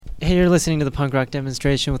Hey, you're listening to the punk rock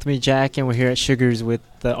demonstration with me, Jack, and we're here at Sugars with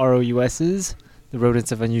the ROUSs, the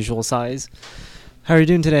Rodents of Unusual Size. How are you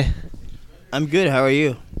doing today? I'm good. How are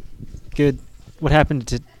you? Good. What happened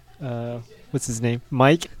to, what's his name?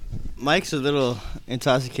 Mike? Mike's a little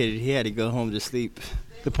intoxicated. He had to go home to sleep.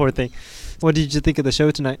 The poor thing. What did you think of the show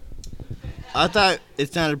tonight? I thought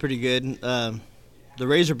it sounded pretty good. The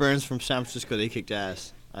Razor Burns from San Francisco, they kicked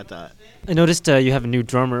ass, I thought. I noticed you have a new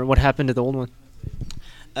drummer. What happened to the old one?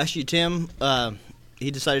 Actually, Tim, he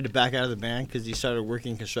decided to back out of the band because he started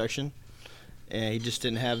working construction. And he just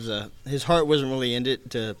didn't have his heart wasn't really in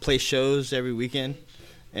it to play shows every weekend.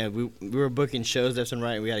 And we were booking shows left and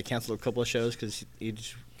right, and we had to cancel a couple of shows because he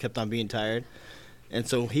just kept on being tired. And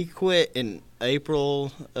so he quit in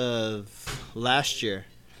April of last year.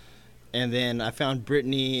 And then I found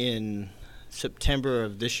Brittany in September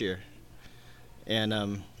of this year. And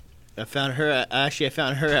I found her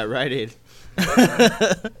at Rite Aid.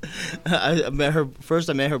 I met her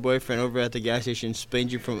boyfriend over at the gas station,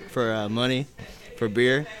 spanged for money for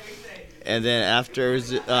beer. And then after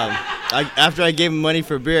I gave him money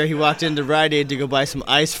for beer, he walked into Rite Aid to go buy some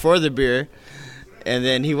ice for the beer. And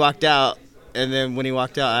then he walked out. And then when he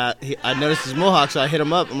walked out, I noticed his mohawk, so I hit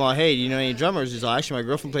him up. I'm like, hey, do you know any drummers? He's like, actually, my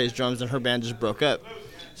girlfriend plays drums, and her band just broke up.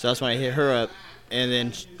 So that's when I hit her up. And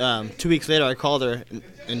then 2 weeks later, I called her,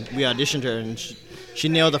 and we auditioned her, and she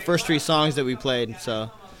nailed the first 3 songs that we played.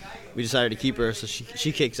 So we decided to keep her, so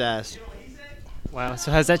she kicks ass. Wow.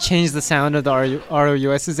 So has that changed the sound of the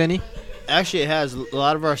ROUSs any? Actually, it has. A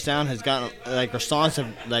lot of our sound has gotten, like, our songs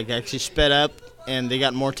have, like, actually sped up, and they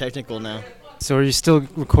got more technical now. So are you still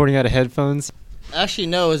recording out of headphones? Actually,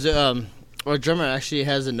 no. Our drummer actually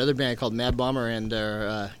has another band called Mad Bomber, and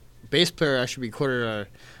their bass player actually recorded our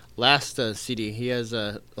last CD. He has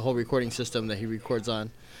a whole recording system that he records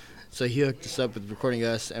on. So he hooked us up with recording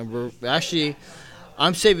us, and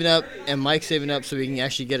I'm saving up, and Mike's saving up so we can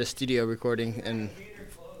actually get a studio recording and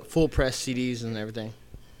full press CDs and everything.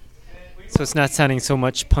 So it's not sounding so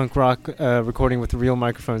much punk rock recording with real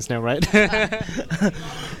microphones now, right?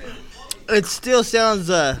 It still sounds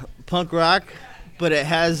punk rock, but it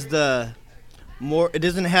has it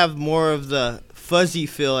doesn't have more of the fuzzy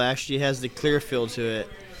feel. It actually has the clear feel to it.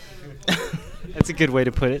 That's a good way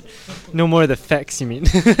to put it. No more of the effects, you mean?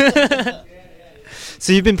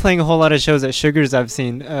 So you've been playing a whole lot of shows at Sugars, I've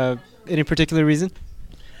seen. Any particular reason?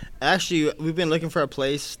 Actually, we've been looking for a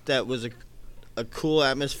place that was a cool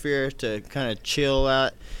atmosphere to kind of chill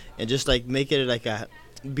at and just like make it like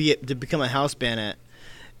to become a house band at.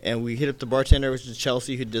 And we hit up the bartender, which is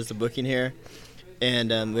Chelsea, who does the booking here.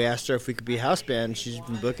 And we asked her if we could be a house band. She's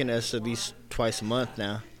been booking us at least twice a month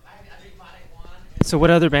now. So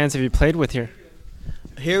what other bands have you played with here?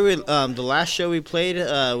 Here, the last show we played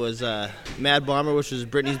was Mad Bomber, which was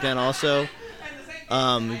Brittany's band also.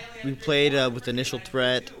 We played with Initial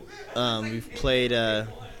Threat. We've played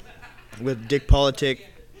with Dick Politic,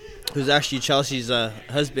 who's actually Chelsea's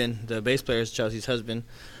husband. The bass player is Chelsea's husband.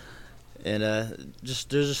 And there's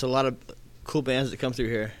just a lot of cool bands that come through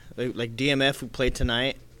here. Like DMF, who played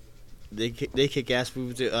tonight. They kick ass.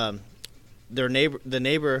 The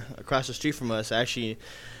neighbor across the street from us actually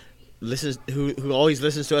who always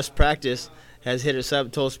listens to us practice, has hit us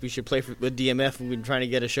up, told us we should play with DMF. We've been trying to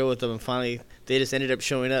get a show with them, and finally they just ended up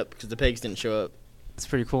showing up because the Pegs didn't show up. That's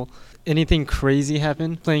pretty cool. Anything crazy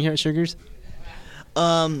happen playing here at Sugars?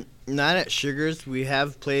 Not at Sugars. We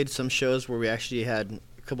have played some shows where we actually had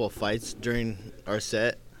a couple of fights during our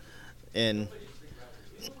set, and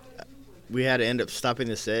we had to end up stopping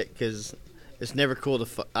the set because it's never cool to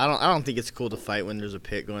fight. I don't think it's cool to fight when there's a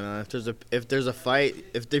pit going on. If there's a fight,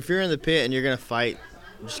 if you're in the pit and you're gonna fight,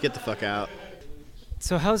 just get the fuck out.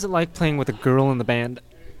 So how's it like playing with a girl in the band?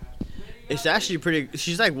 It's actually pretty.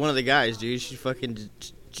 She's like one of the guys, dude. She fucking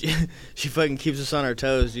keeps us on our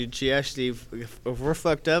toes, dude. She actually, if we're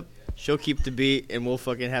fucked up, she'll keep the beat and we'll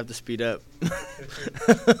fucking have to speed up.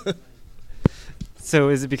 So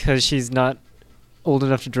is it because she's not old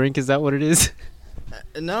enough to drink? Is that what it is?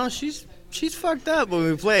 No, she's fucked up when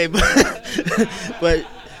we play, but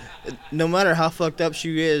no matter how fucked up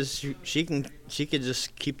she is, she can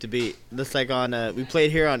just keep the beat. That's like on we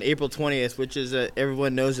played here on April 20th, which is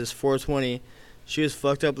everyone knows is 420. She was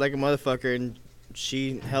fucked up like a motherfucker, and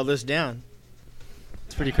she held us down.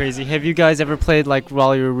 It's pretty crazy. Have you guys ever played like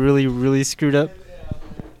while you were really, really screwed up?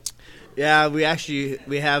 Yeah, we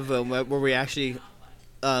have where we actually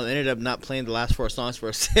ended up not playing the last 4 songs for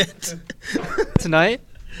a set. Tonight?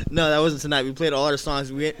 No, that wasn't tonight. We played all our songs.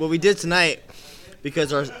 What we did tonight,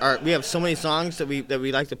 because we have so many songs that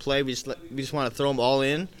we like to play. We just want to throw them all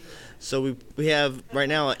in. So we have right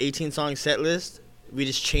now an 18-song set list. We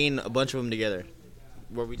just chain a bunch of them together.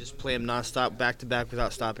 where we just play them nonstop, back to back,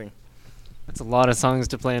 without stopping. That's a lot of songs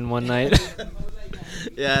to play in one night.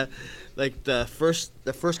 Yeah, like the first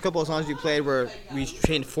couple of songs we played were we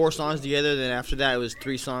chained 4 songs together. Then after that, it was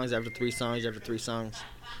 3 songs after 3 songs after 3 songs.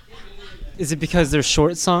 Is it because they're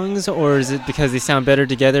short songs, or is it because they sound better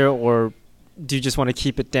together, or do you just want to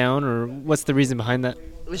keep it down, or what's the reason behind that?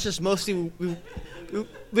 It's just mostly we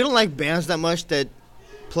don't like bands that much that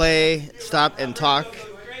play, stop, and talk.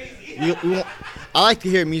 I like to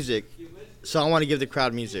hear music, so I want to give the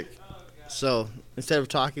crowd music. So instead of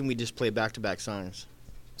talking, we just play back-to-back songs.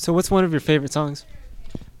 So what's one of your favorite songs?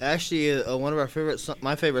 Actually, one of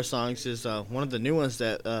my favorite songs is one of the new ones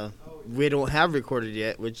that we don't have recorded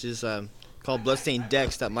yet, which is called "Bloodstained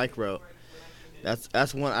Decks" that Mike wrote.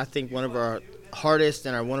 That's one, I think, one of our hardest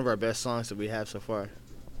and one of our best songs that we have so far.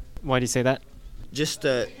 Why do you say that? Just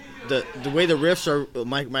the way the riffs are,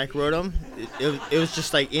 Mike wrote them. It was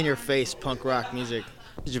just like in your face punk rock music.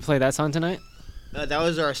 Did you play that song tonight? That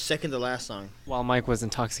was our second to last song. While Mike was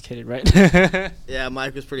intoxicated, right? Yeah,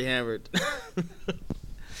 Mike was pretty hammered.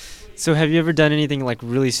 So have you ever done anything like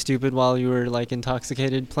really stupid while you were like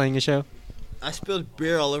intoxicated playing a show? I spilled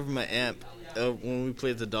beer all over my amp when we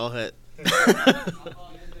played the Doll Hut.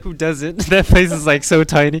 Who doesn't? That place is like so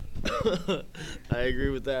tiny. I agree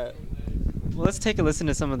with that. Well, let's take a listen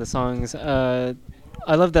to some of the songs. I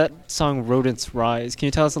love that song "Rodents Rise." Can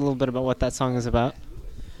you tell us a little bit about what that song is about?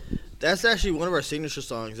 That's actually one of our signature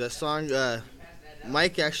songs. That song,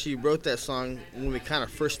 Mike actually wrote that song when we kind of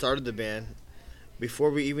first started the band, before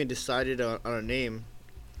we even decided on a name.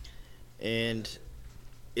 And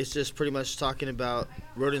it's just pretty much talking about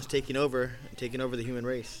rodents taking over the human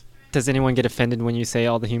race. Does anyone get offended when you say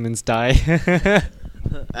all the humans die?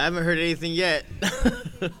 I haven't heard anything yet.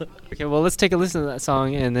 Okay, well, let's take a listen to that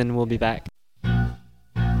song, and then we'll be back.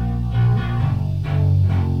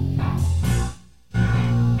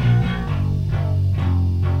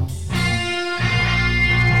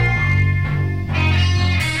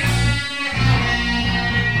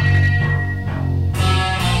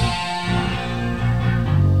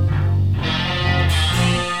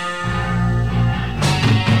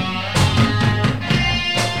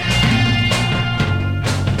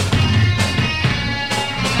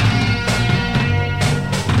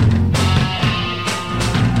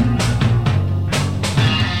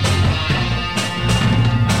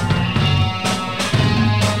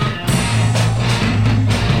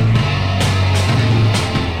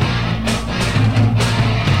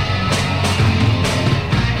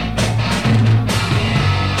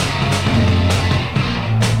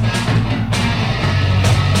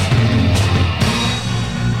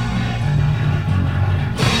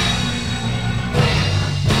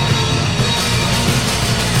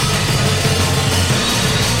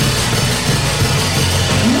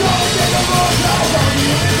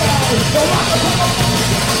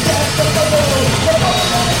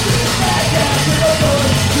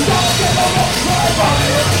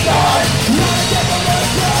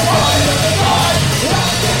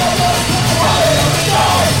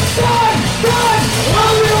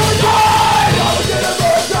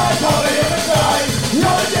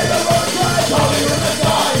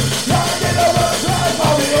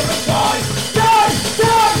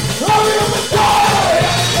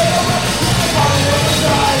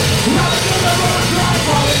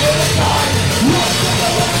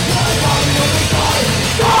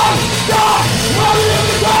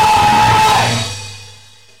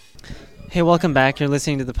 Hey, welcome back. You're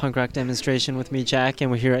listening to the punk rock demonstration with me, Jack, and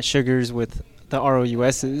we're here at Sugars with the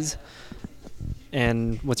ROUSs.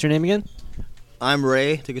 And what's your name again? I'm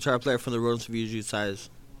Ray, the guitar player from the Rodents of Unusual Size.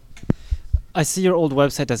 I see your old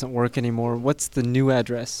website doesn't work anymore. What's the new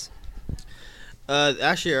address?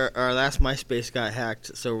 Actually, our last MySpace got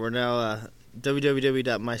hacked, so we're now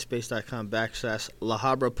www.myspace.com/La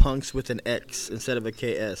Habra Punks with an X instead of a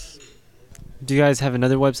KS. Do you guys have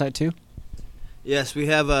another website too? Yes, we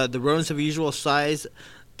have the Rodents of Unusual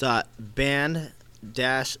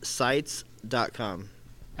Size.band-sites.com.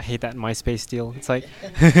 I hate that MySpace deal. It's like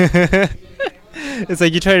it's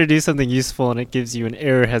like you try to do something useful and it gives you an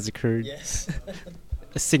error has occurred. Yes.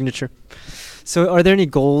 A signature. So are there any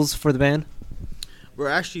goals for the band? We're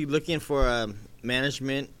actually looking for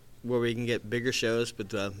management where we can get bigger shows, but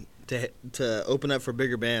to open up for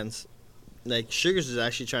bigger bands. Like Sugars is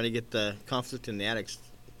actually trying to get the Conflict in the Attics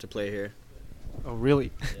to play here. Oh,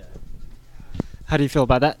 really? Yeah. How do you feel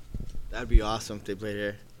about that? That'd be awesome if they played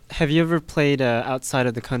here. Have you ever played outside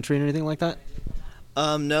of the country or anything like that?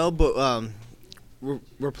 No, but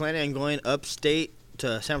we're planning on going upstate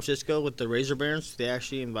to San Francisco with the Razor Barons. They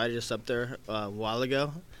actually invited us up there a while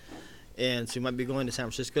ago, and so we might be going to San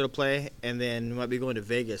Francisco to play, and then we might be going to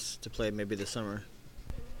Vegas to play maybe this summer.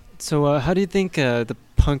 So how do you think the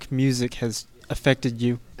punk music has affected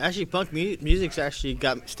you? Actually, punk music's actually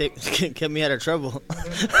kept me out of trouble.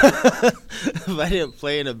 If I didn't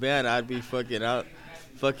play in a band, I'd be fucking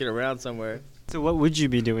around somewhere. So what would you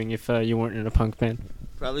be doing if you weren't in a punk band?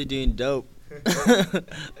 Probably doing dope.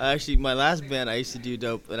 Actually, my last band, I used to do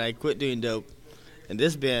dope, and I quit doing dope. In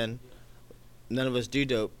this band, none of us do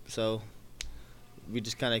dope, so we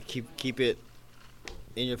just kind of keep it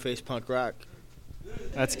in-your-face punk rock.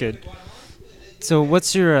 That's good. So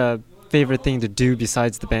what's your favorite thing to do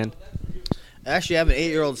besides the band? Actually, I have an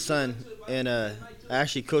 8-year-old son, and I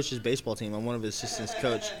actually coach his baseball team. I'm one of his assistants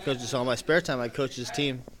coaches. All my spare time, I coach his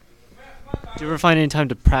team. Do you ever find any time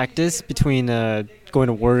to practice between going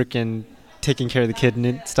to work and taking care of the kid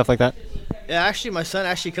and stuff like that? Yeah, actually, my son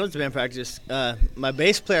actually comes to band practice. My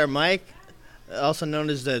bass player, Mike, also known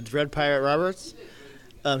as the Dread Pirate Roberts,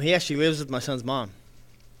 he actually lives with my son's mom.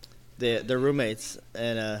 They're roommates,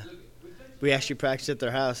 and we actually practice at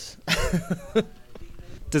their house.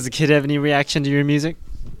 Does the kid have any reaction to your music?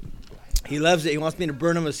 He loves it. He wants me to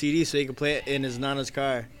burn him a CD so he can play it in his Nana's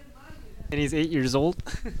car. And he's 8 years old?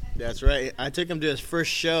 That's right. I took him to his first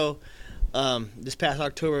show this past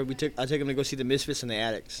October. I took him to go see the Misfits and the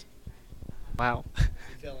Addicts. Wow.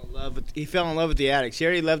 He fell in love with the Addicts. He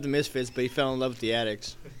already loved the Misfits, but he fell in love with the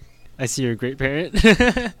Addicts. I see you're a great parent.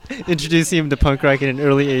 Introducing him to punk rock at an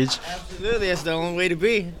early age. Absolutely, that's the only way to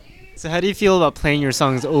be. So how do you feel about playing your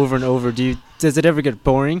songs over and over? Does it ever get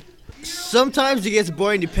boring? Sometimes it gets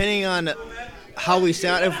boring depending on how we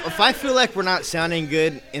sound. If I feel like we're not sounding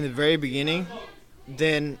good in the very beginning,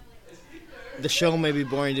 then the show may be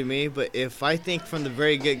boring to me. But if I think from the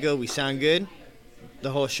very get-go we sound good, the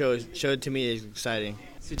whole show to me is exciting.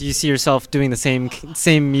 So do you see yourself doing the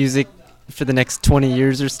same music for the next 20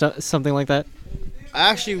 years or something like that?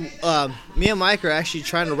 Actually, me and Mike are actually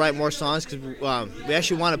trying to write more songs because we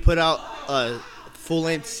actually want to put out a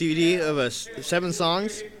full-length CD of 7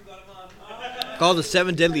 songs called The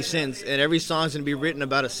 7 Deadly Sins, and every song's going to be written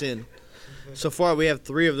about a sin. So far, we have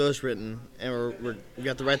 3 of those written, and we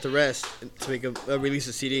got to write the rest to make release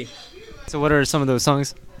a CD. So what are some of those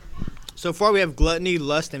songs? So far, we have Gluttony,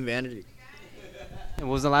 Lust, and Vanity. And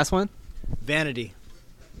what was the last one? Vanity.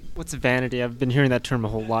 What's vanity? I've been hearing that term a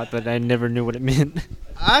whole lot, but I never knew what it meant.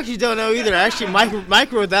 I actually don't know either. Actually,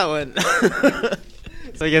 Mike wrote that one.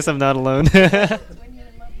 So I guess I'm not alone.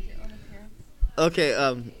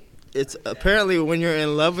 Okay, it's apparently when you're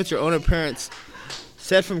in love with your own appearance.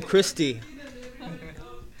 Said from Christy.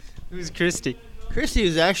 Who's Christy? Christy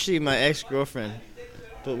is actually my ex-girlfriend,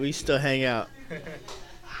 but we still hang out.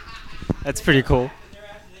 That's pretty cool.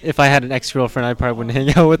 If I had an ex-girlfriend, I probably wouldn't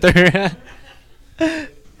hang out with her.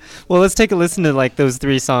 Well, let's take a listen to like those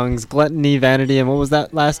 3 songs: Gluttony, Vanity, and what was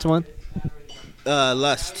that last one?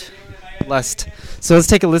 Lust. Lust. So let's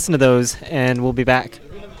take a listen to those, and we'll be back.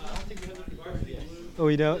 Oh,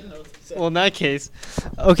 we don't? Well, in that case,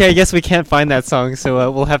 okay, I guess we can't find that song, so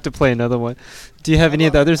we'll have to play another one. Do you have any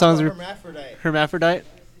of the other songs? Hermaphrodite. Hermaphrodite?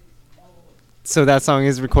 So that song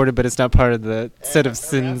is recorded, but it's not part of the set of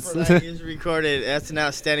sins. Hermaphrodite is recorded. That's an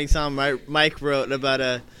outstanding song Mike wrote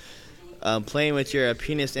about playing with your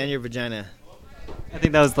penis and your vagina. I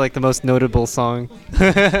think that was like the most notable song.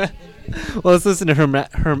 Well, let's listen to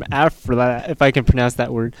Hermaphrodite, if I can pronounce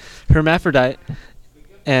that word. Hermaphrodite,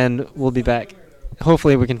 and we'll be back.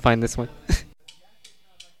 Hopefully we can find this one.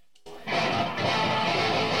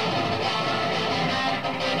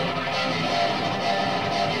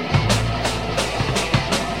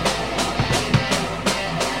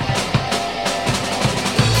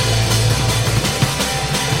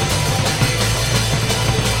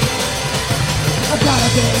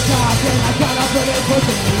 I gotta put it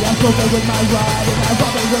pushing me. I'm cooking with my rod and I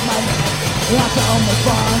rub it with my hand. That's almost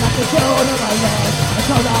fun, I can do it in my land. I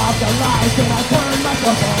turn off the lights and I turn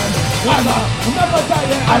myself on. I'll never tell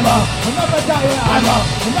you, I'll never tell you, I'll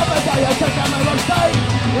never tell you, check out my website.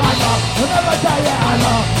 I'll never tell you,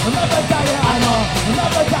 I'll never tell you, I'll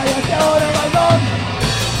never tell you, do it in my land.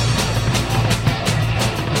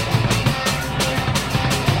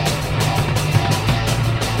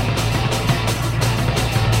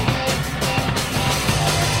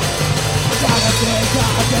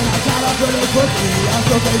 And I gotta put it pussy. I'm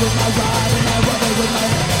so good with my ride and I rub it with my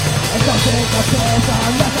hand. I don't take a piss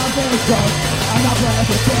unless I'm being drunk. I'm not playing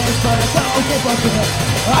for kids, but I don't give a shit.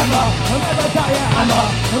 I'll never tell you, I'll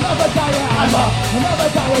never tell you, I'll never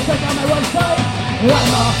tell you, check out my website. I'll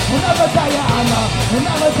never tell you, I'll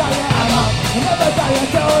never tell you, I'll never tell you,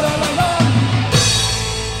 do it on my own.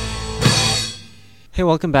 Hey,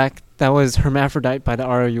 welcome back. That was Hermaphrodite by the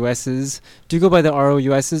ROUSs. Do you go by the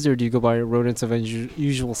ROUSs or do you go by Rodents of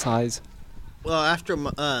Unusual Size? Well, after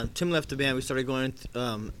Tim left the band, we started going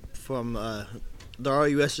from the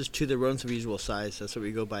ROUSs to the Rodents of Unusual Size. That's what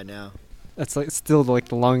we go by now. That's like still like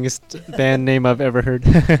the longest band name I've ever heard.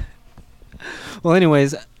 Well,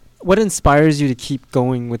 anyways, what inspires you to keep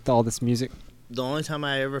going with all this music? The only time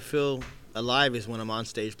I ever feel alive is when I'm on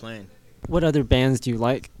stage playing. What other bands do you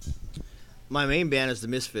like? My main band is the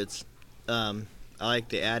Misfits. I like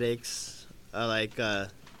the Addicts. I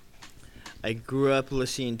grew up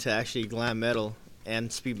listening to actually glam metal and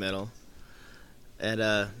speed metal.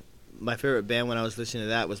 And my favorite band when I was listening to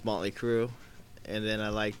that was Motley Crue. And then I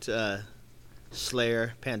liked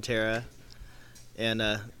Slayer, Pantera. And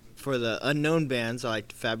for the unknown bands, I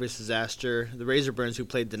liked Fabulous Disaster. The Razorburns, who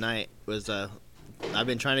played tonight, was I've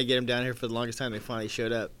been trying to get them down here for the longest time. They finally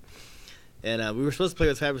showed up. And we were supposed to play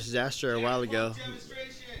with Fabulous Disaster a while ago.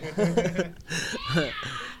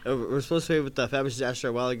 We were supposed to play with Fabulous Disaster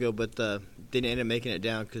a while ago, but they didn't end up making it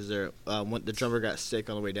down because the drummer got sick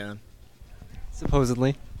on the way down.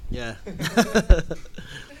 Supposedly. Yeah.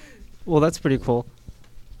 Well, that's pretty cool.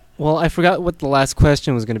 Well, I forgot what the last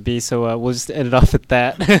question was going to be, so we'll just end it off at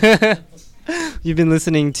that. You've been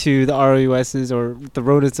listening to the ROUSs, or the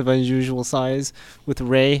Rodents of Unusual Size, with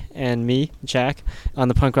Ray and me, Jack, on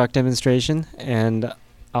the punk rock demonstration. And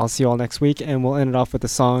I'll see you all next week, and we'll end it off with a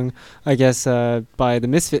song, I guess, by the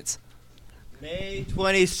Misfits. May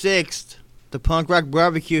 26th, the punk rock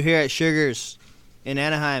barbecue here at Sugar's in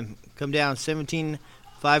Anaheim. Come down,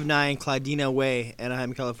 1759 Cladina Way,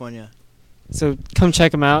 Anaheim, California. So come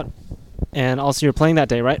check them out. And also you're playing that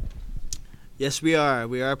day, right? Yes, we are.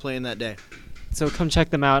 We are playing that day. So come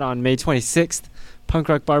check them out on May 26th, Punk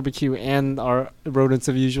Rock Barbecue and our Rodents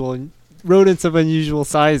of Unusual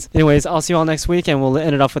Size. Anyways, I'll see you all next week, and we'll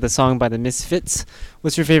end it off with a song by the Misfits.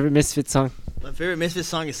 What's your favorite Misfits song? My favorite Misfits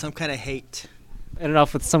song is Some Kind of Hate. End it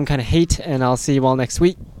off with Some Kind of Hate, and I'll see you all next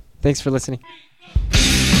week. Thanks for listening.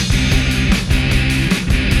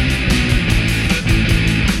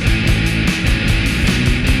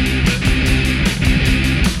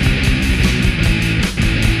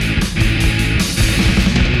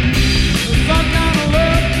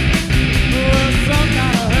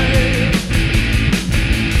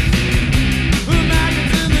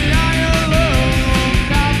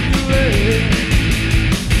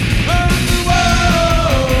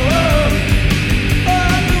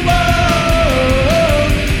 Oh,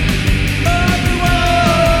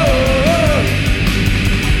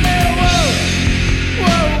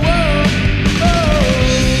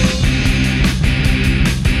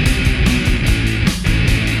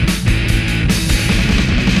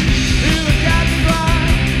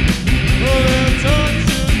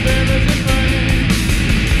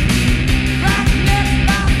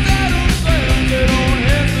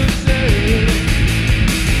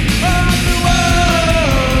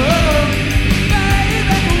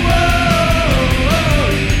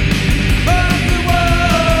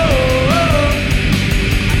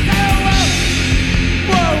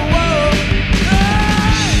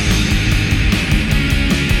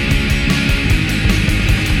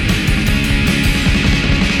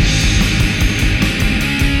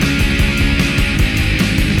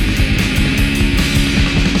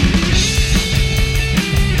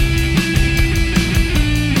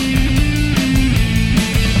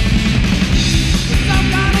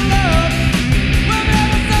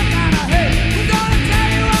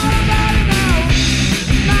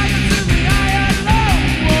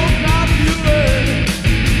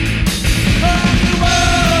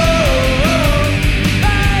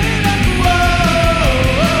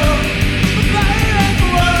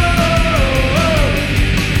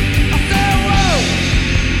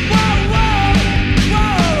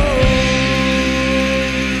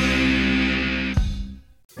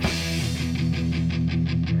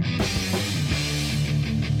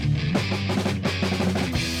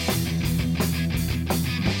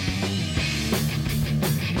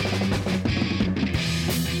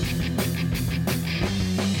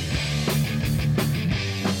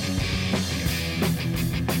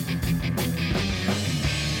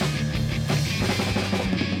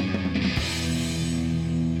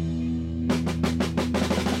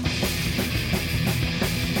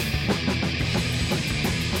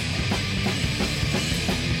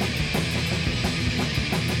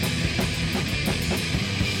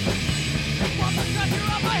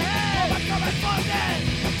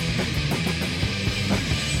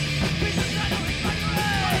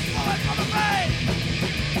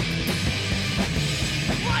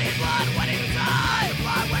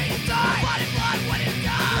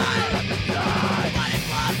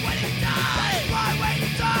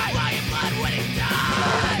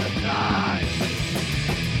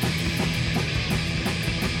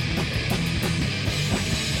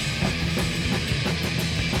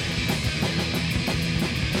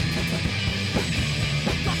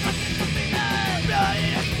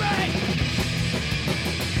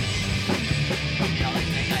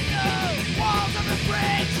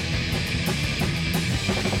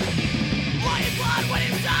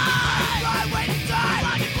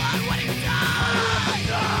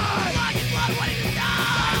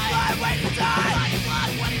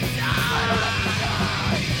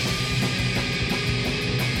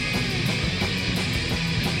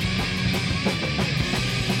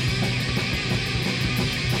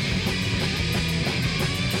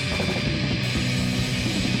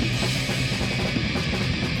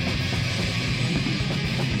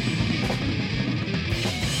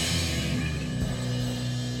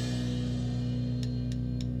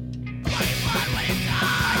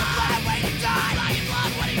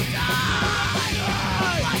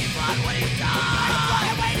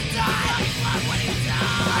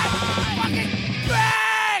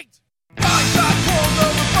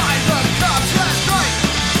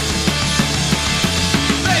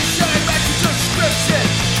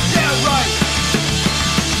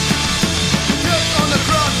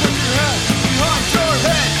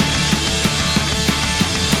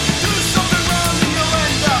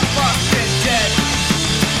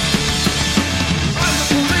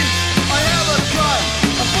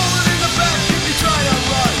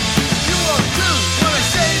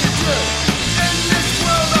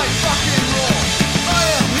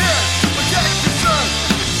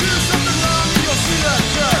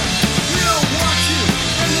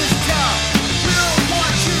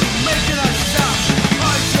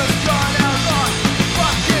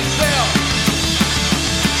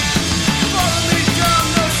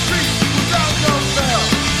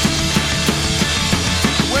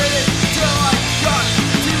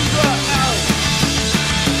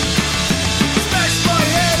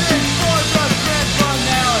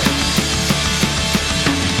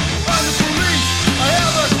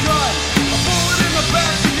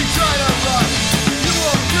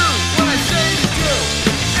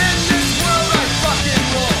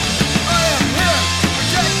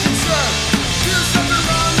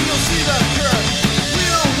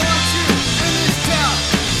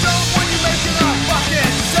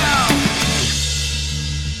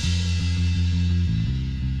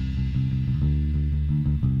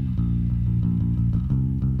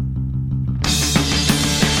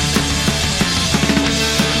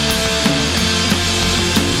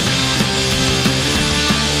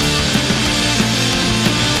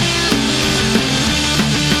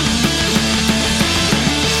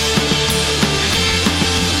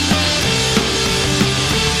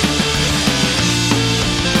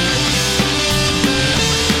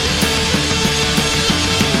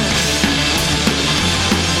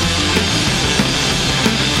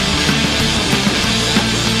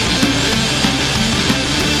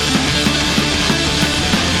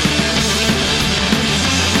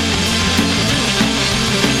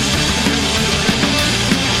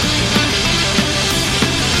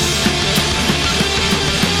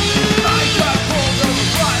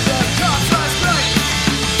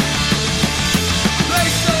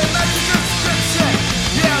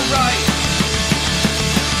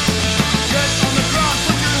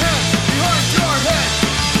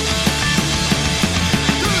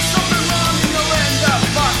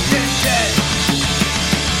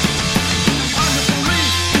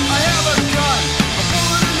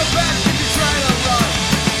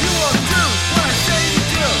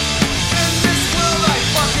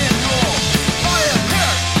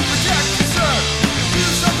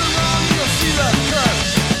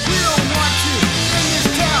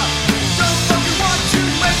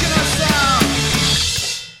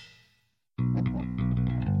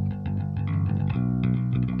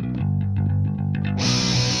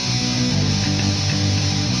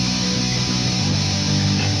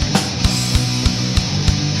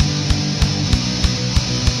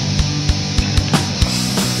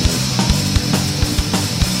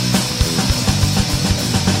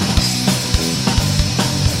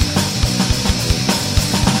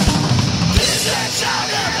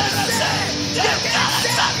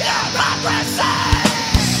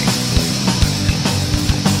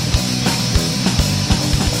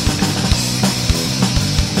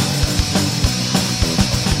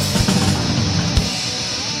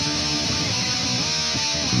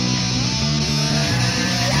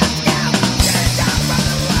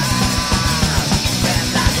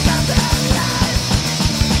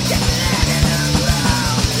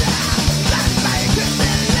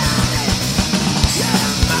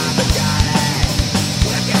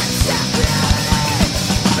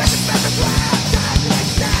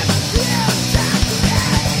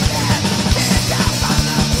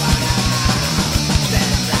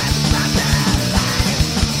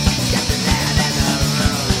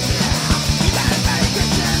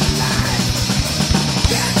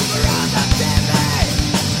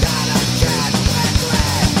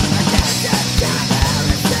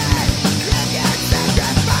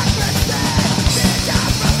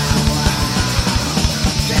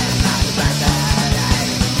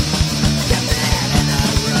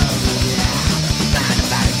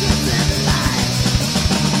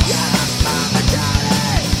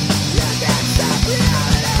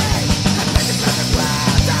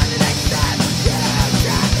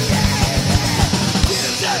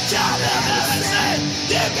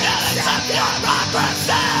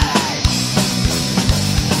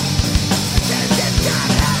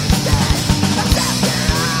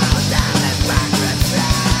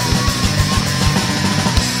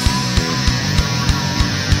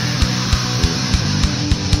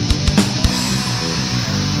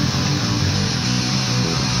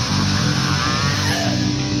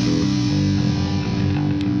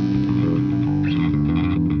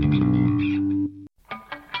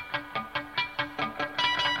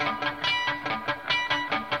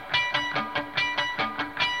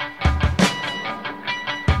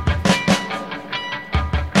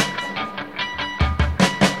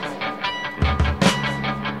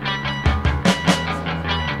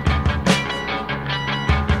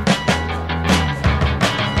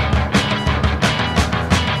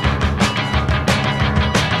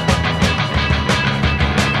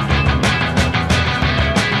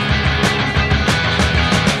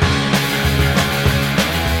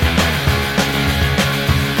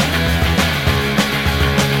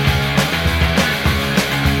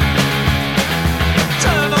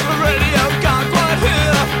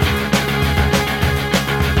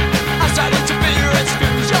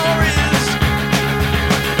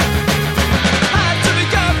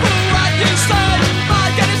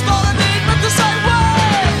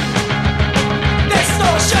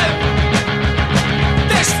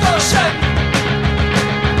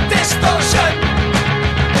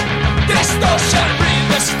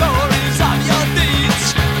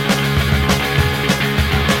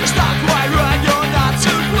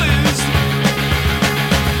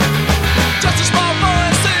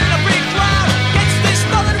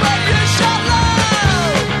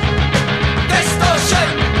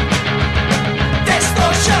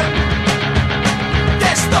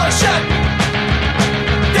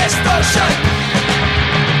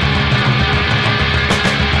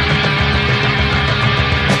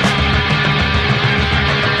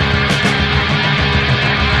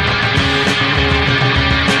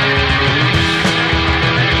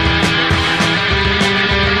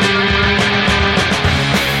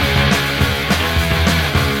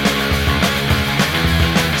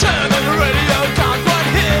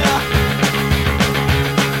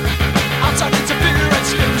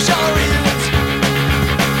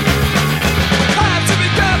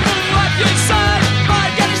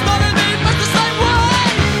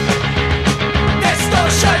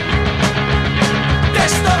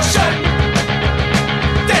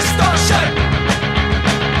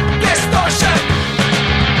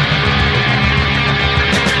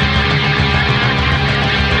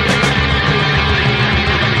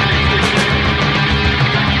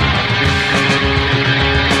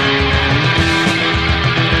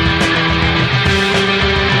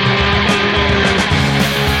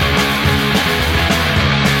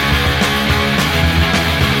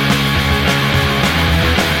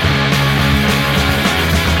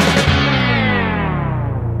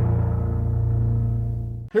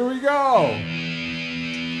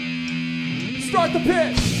 Start the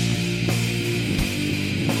pitch.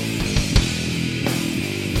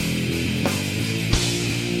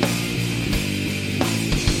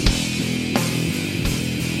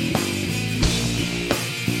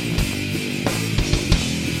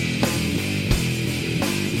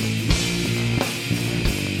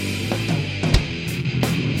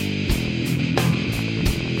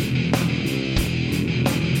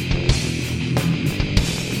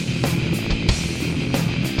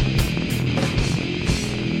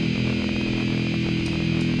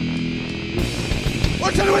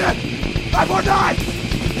 time or night.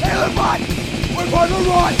 Alien run, we're going to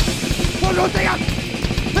run. We're losing us,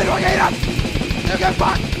 then we're getting us. You get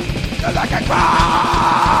fucked, and I can cry.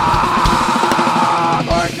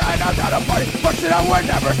 We're kind of out of party, pushing out, we're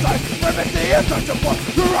never sight. We're missing in such a form,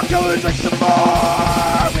 you're a killer, drink some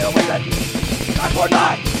more. We'll win it, time or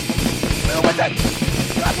night. We'll win it,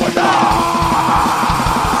 time or night.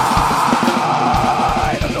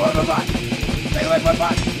 Don't do it for fun, take away for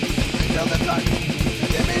fun. Till the sun,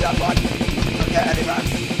 give me that one. Don't get any rest,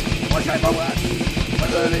 one time for west.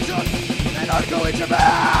 We're losing shots, and I'm going to bed.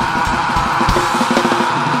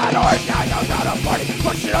 Or night out at a party,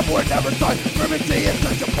 pushing up, we're never done. Fermenting in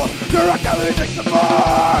such a form, you're a killer, drink some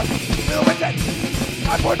more. We'll win it,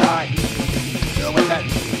 time for night. We'll win it,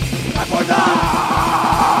 time for night.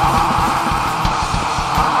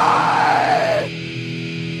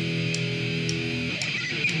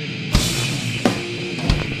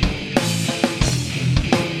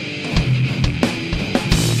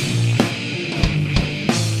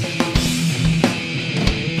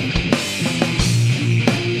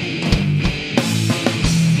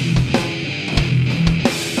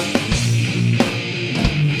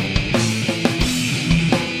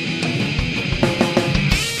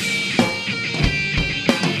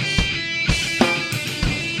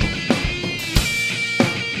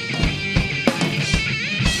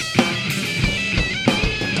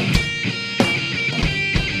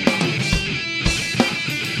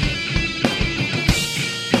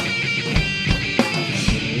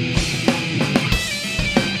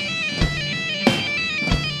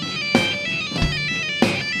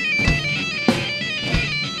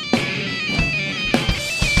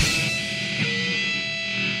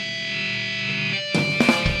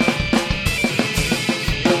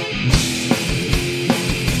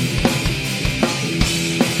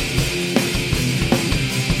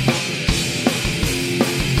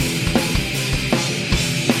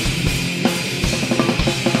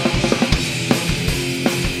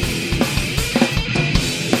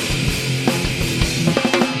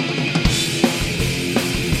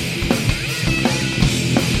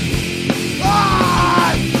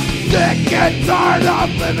 Get tired of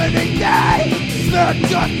living in day. There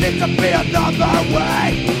just needs to be another way.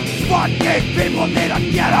 Fucking people need to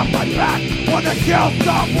get off my back. Wanna kill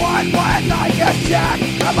someone when I get jacked.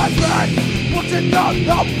 And my friends, what's it not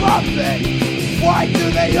the profit? Why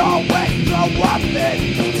do they always throw up it?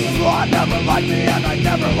 I never liked me and I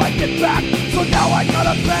never liked it back. So now I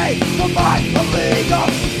gotta pay for my illegal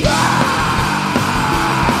act.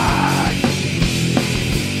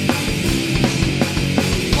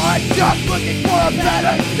 I'm just looking for a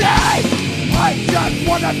better day. I just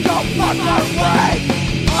wanna go fuck my way.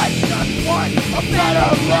 I just want a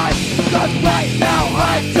better life. Cause right now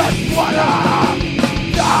I just wanna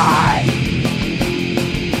die.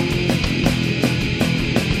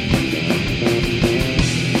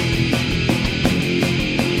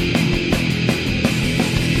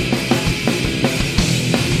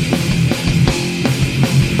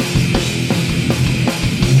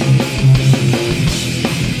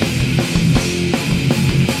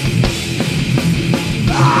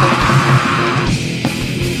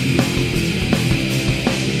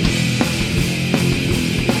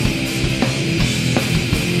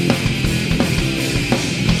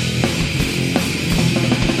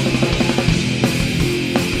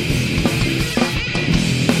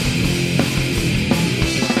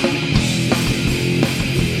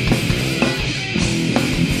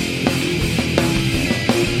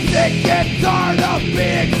 Tired of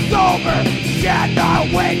being sober. Cannot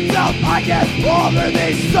wait till I get over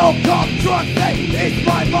these so-called drugs. They eat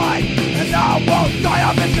my mind, and I won't die.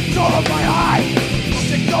 I'm in control of my eyes.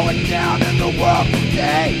 Something going down in the world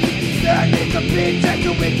today. There needs to be change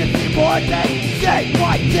so we can see more day. Day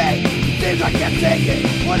by day, seems I can't take it.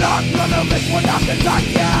 When I'm gonna live for nothing I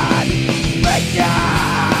can make it.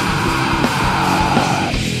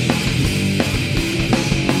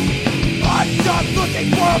 I'm just looking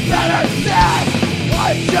for a better day.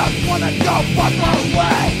 I just wanna go fuck my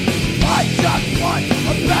way. I just want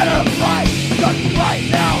a better life. Cause right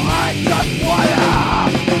now I just wanna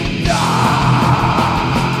die.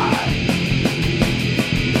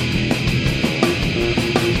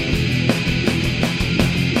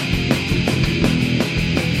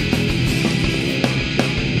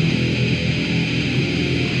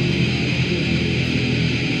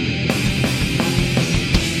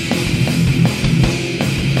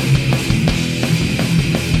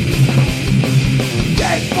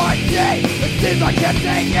 It seems I can't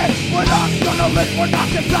take it, but I'm gonna live for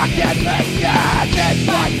nothing I can't make it. It's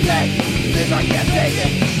my thing. It seems I can't take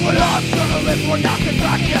it, but I'm gonna live for nothing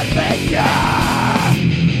I can't make it.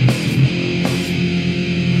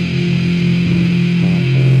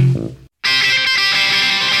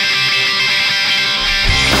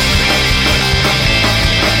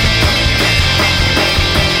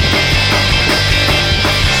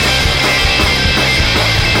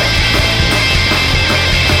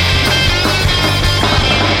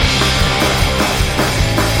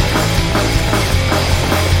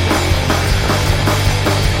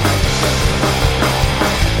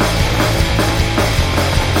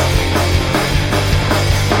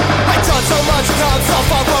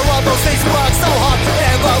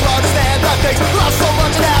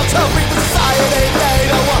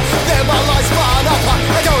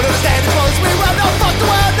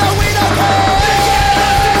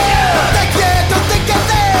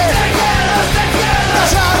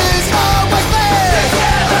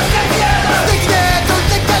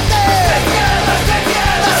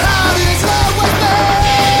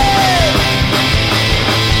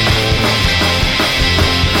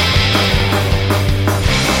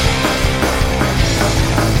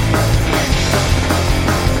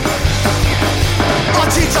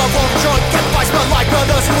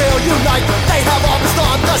 will unite. They have arms,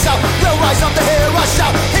 not the shout. We'll rise up to hear us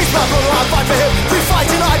shout. He's purple, I'll fight for him. We fight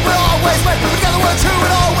tonight, we're always men. Together we're true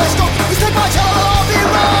and always strong. We take my child, I'll be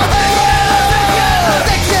running.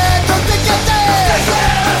 Think it, don't think it dead.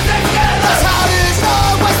 That's how it is,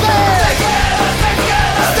 always been.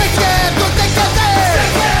 Think it, don't think it dead.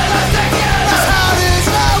 That's how it is,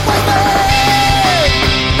 always been.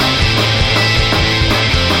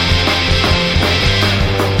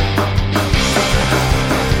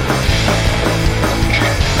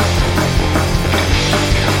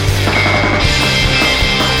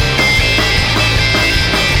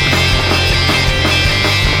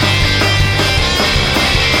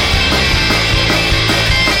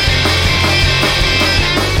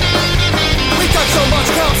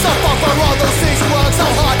 So far from all those things who work so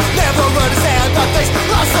hard, never understand that things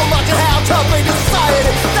lost so much and how to be in society.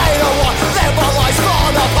 They don't want live our lives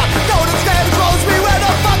falling apart. Don't understand the clothes we wear, the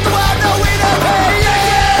fuck the world, no we don't pay.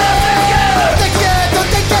 Think it, don't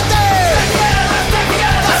think it there.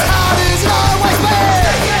 That's how it is and always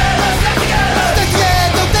been. Think it,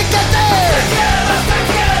 don't think it there.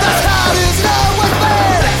 That's how it is and always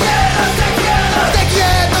been. Think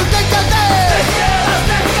it, don't think it there.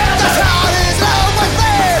 That's how it is and always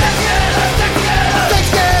been.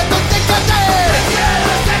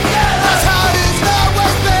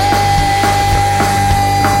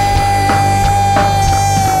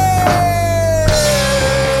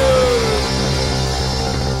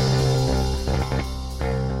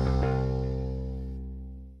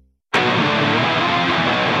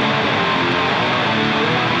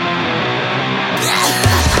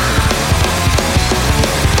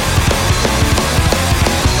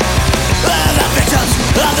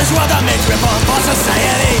 What that makes report for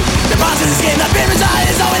society. The process is game that been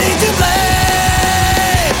resigned is all we need to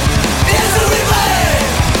blame. It's who we blame.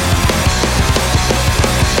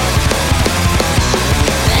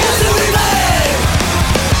 It's who we blame.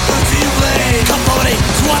 Who do you blame? Conformity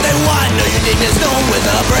is what they want. No uniqueness, no one with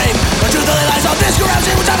a brain. The truth only lies on this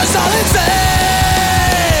corruption which I'm a solid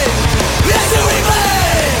insane. It's who we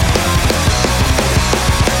blame.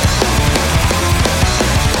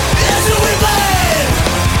 It's who we blame.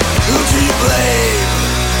 Who do you blame?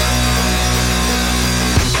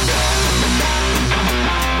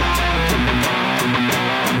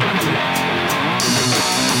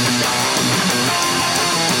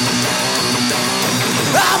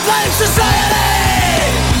 I blame society.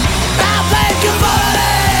 I blame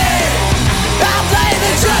conformity. I blame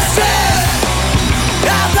injustice.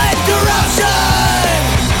 I blame corruption.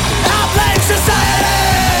 I blame society.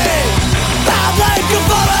 I blame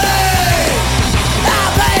conformity. I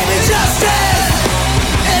blame injustice.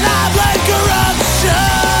 And I blame corruption.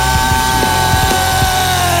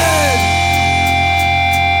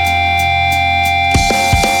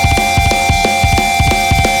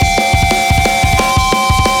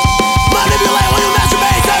 Manipulate when you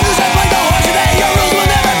masturbate. Time to say play the horse today. Your rules will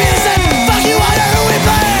never be the same. Fuck you, I know who we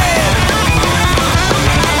blame.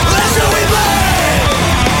 That's who we blame.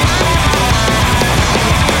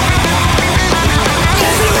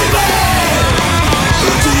 That's who we blame.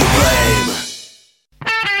 Who do you blame?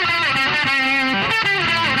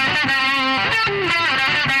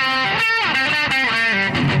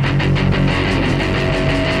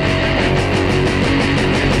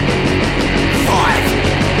 Five,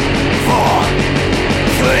 four,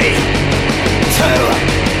 three, two,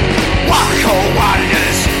 one. Call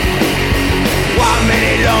wonders, 1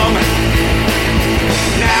 minute long.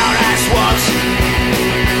 Now that's what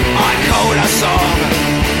I call a song.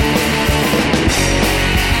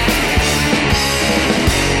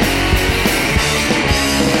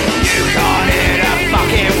 You can't hear the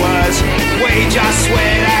fucking words. We just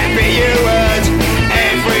swear that bit you heard.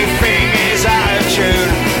 Everything is out of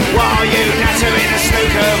tune while you natter in the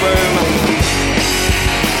snooker room.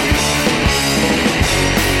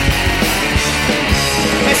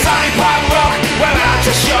 It's only punk rock, we're out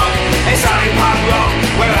to shock. It's only punk rock,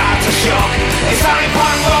 we're out to shock. It's only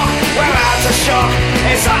punk rock, we're out to shock.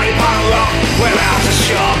 It's only punk rock, we're out to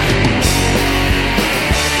shock.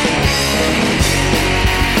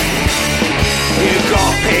 You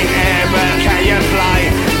got pink hair, but can you play?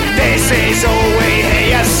 This is all we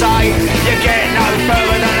hear you say. You get no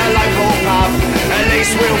further than a local pub. At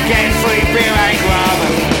least we'll get free beer and grub.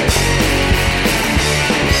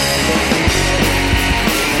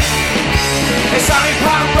 It's only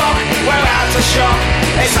punk rock, we're out to shock.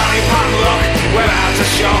 It's only punk rock, we're out to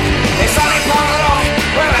shock. It's only punk rock,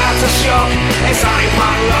 we're out to shock. It's only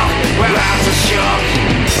punk rock, we're out to shock.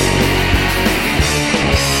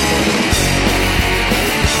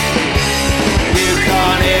 You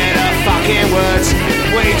can't hear the fucking words.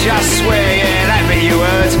 We just swear, yeah, that bit you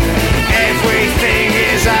heard.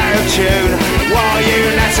 tune while you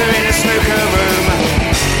natter in a snooker room.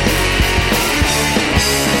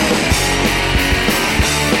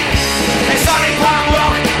 It's only punk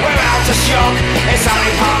rock, we're out to shock. It's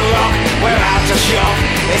only punk rock, we're out to shock.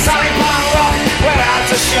 It's only punk rock, we're out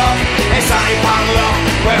to shock. It's only punk rock,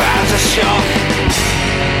 we're out to shock.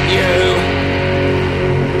 You.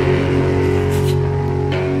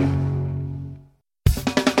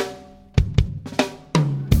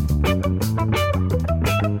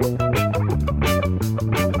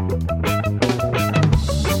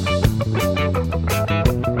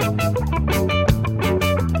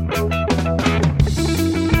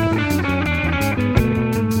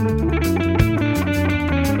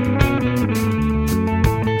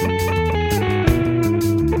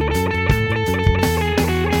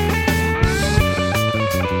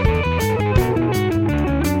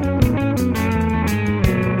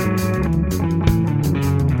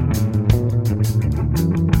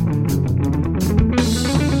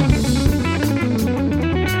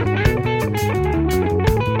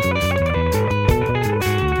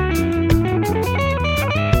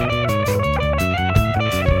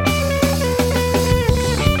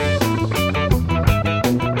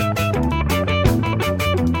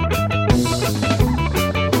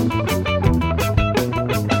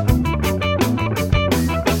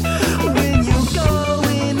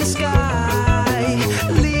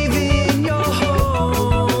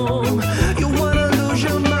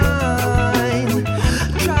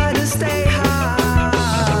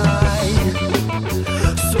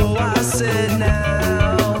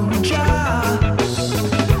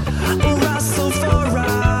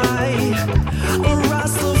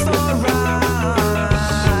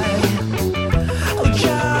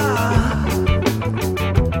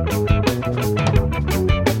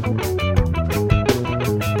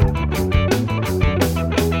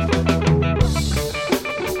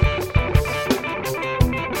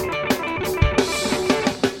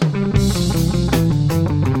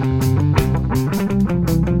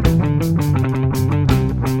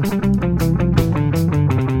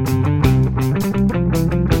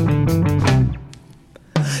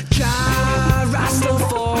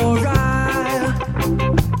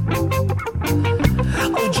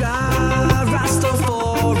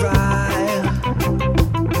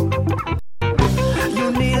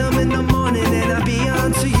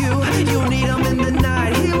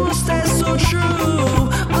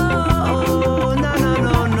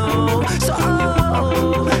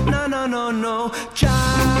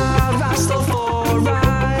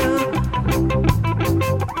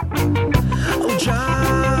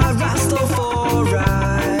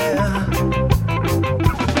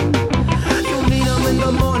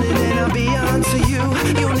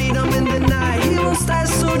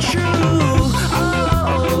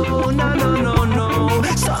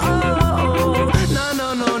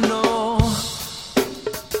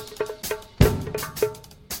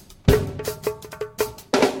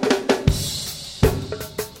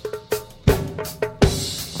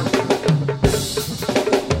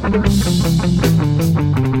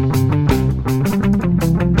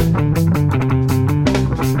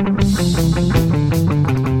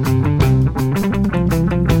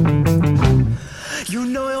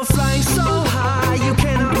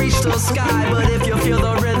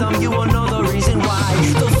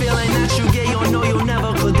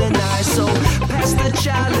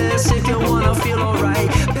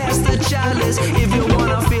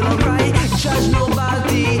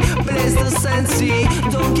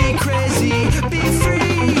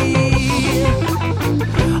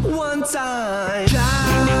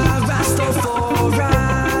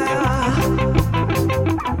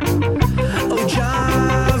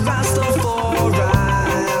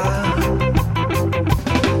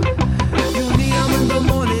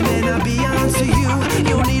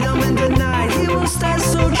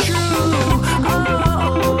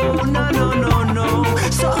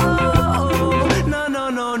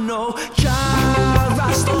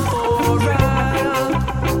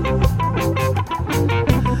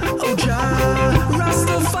 Oh, Jah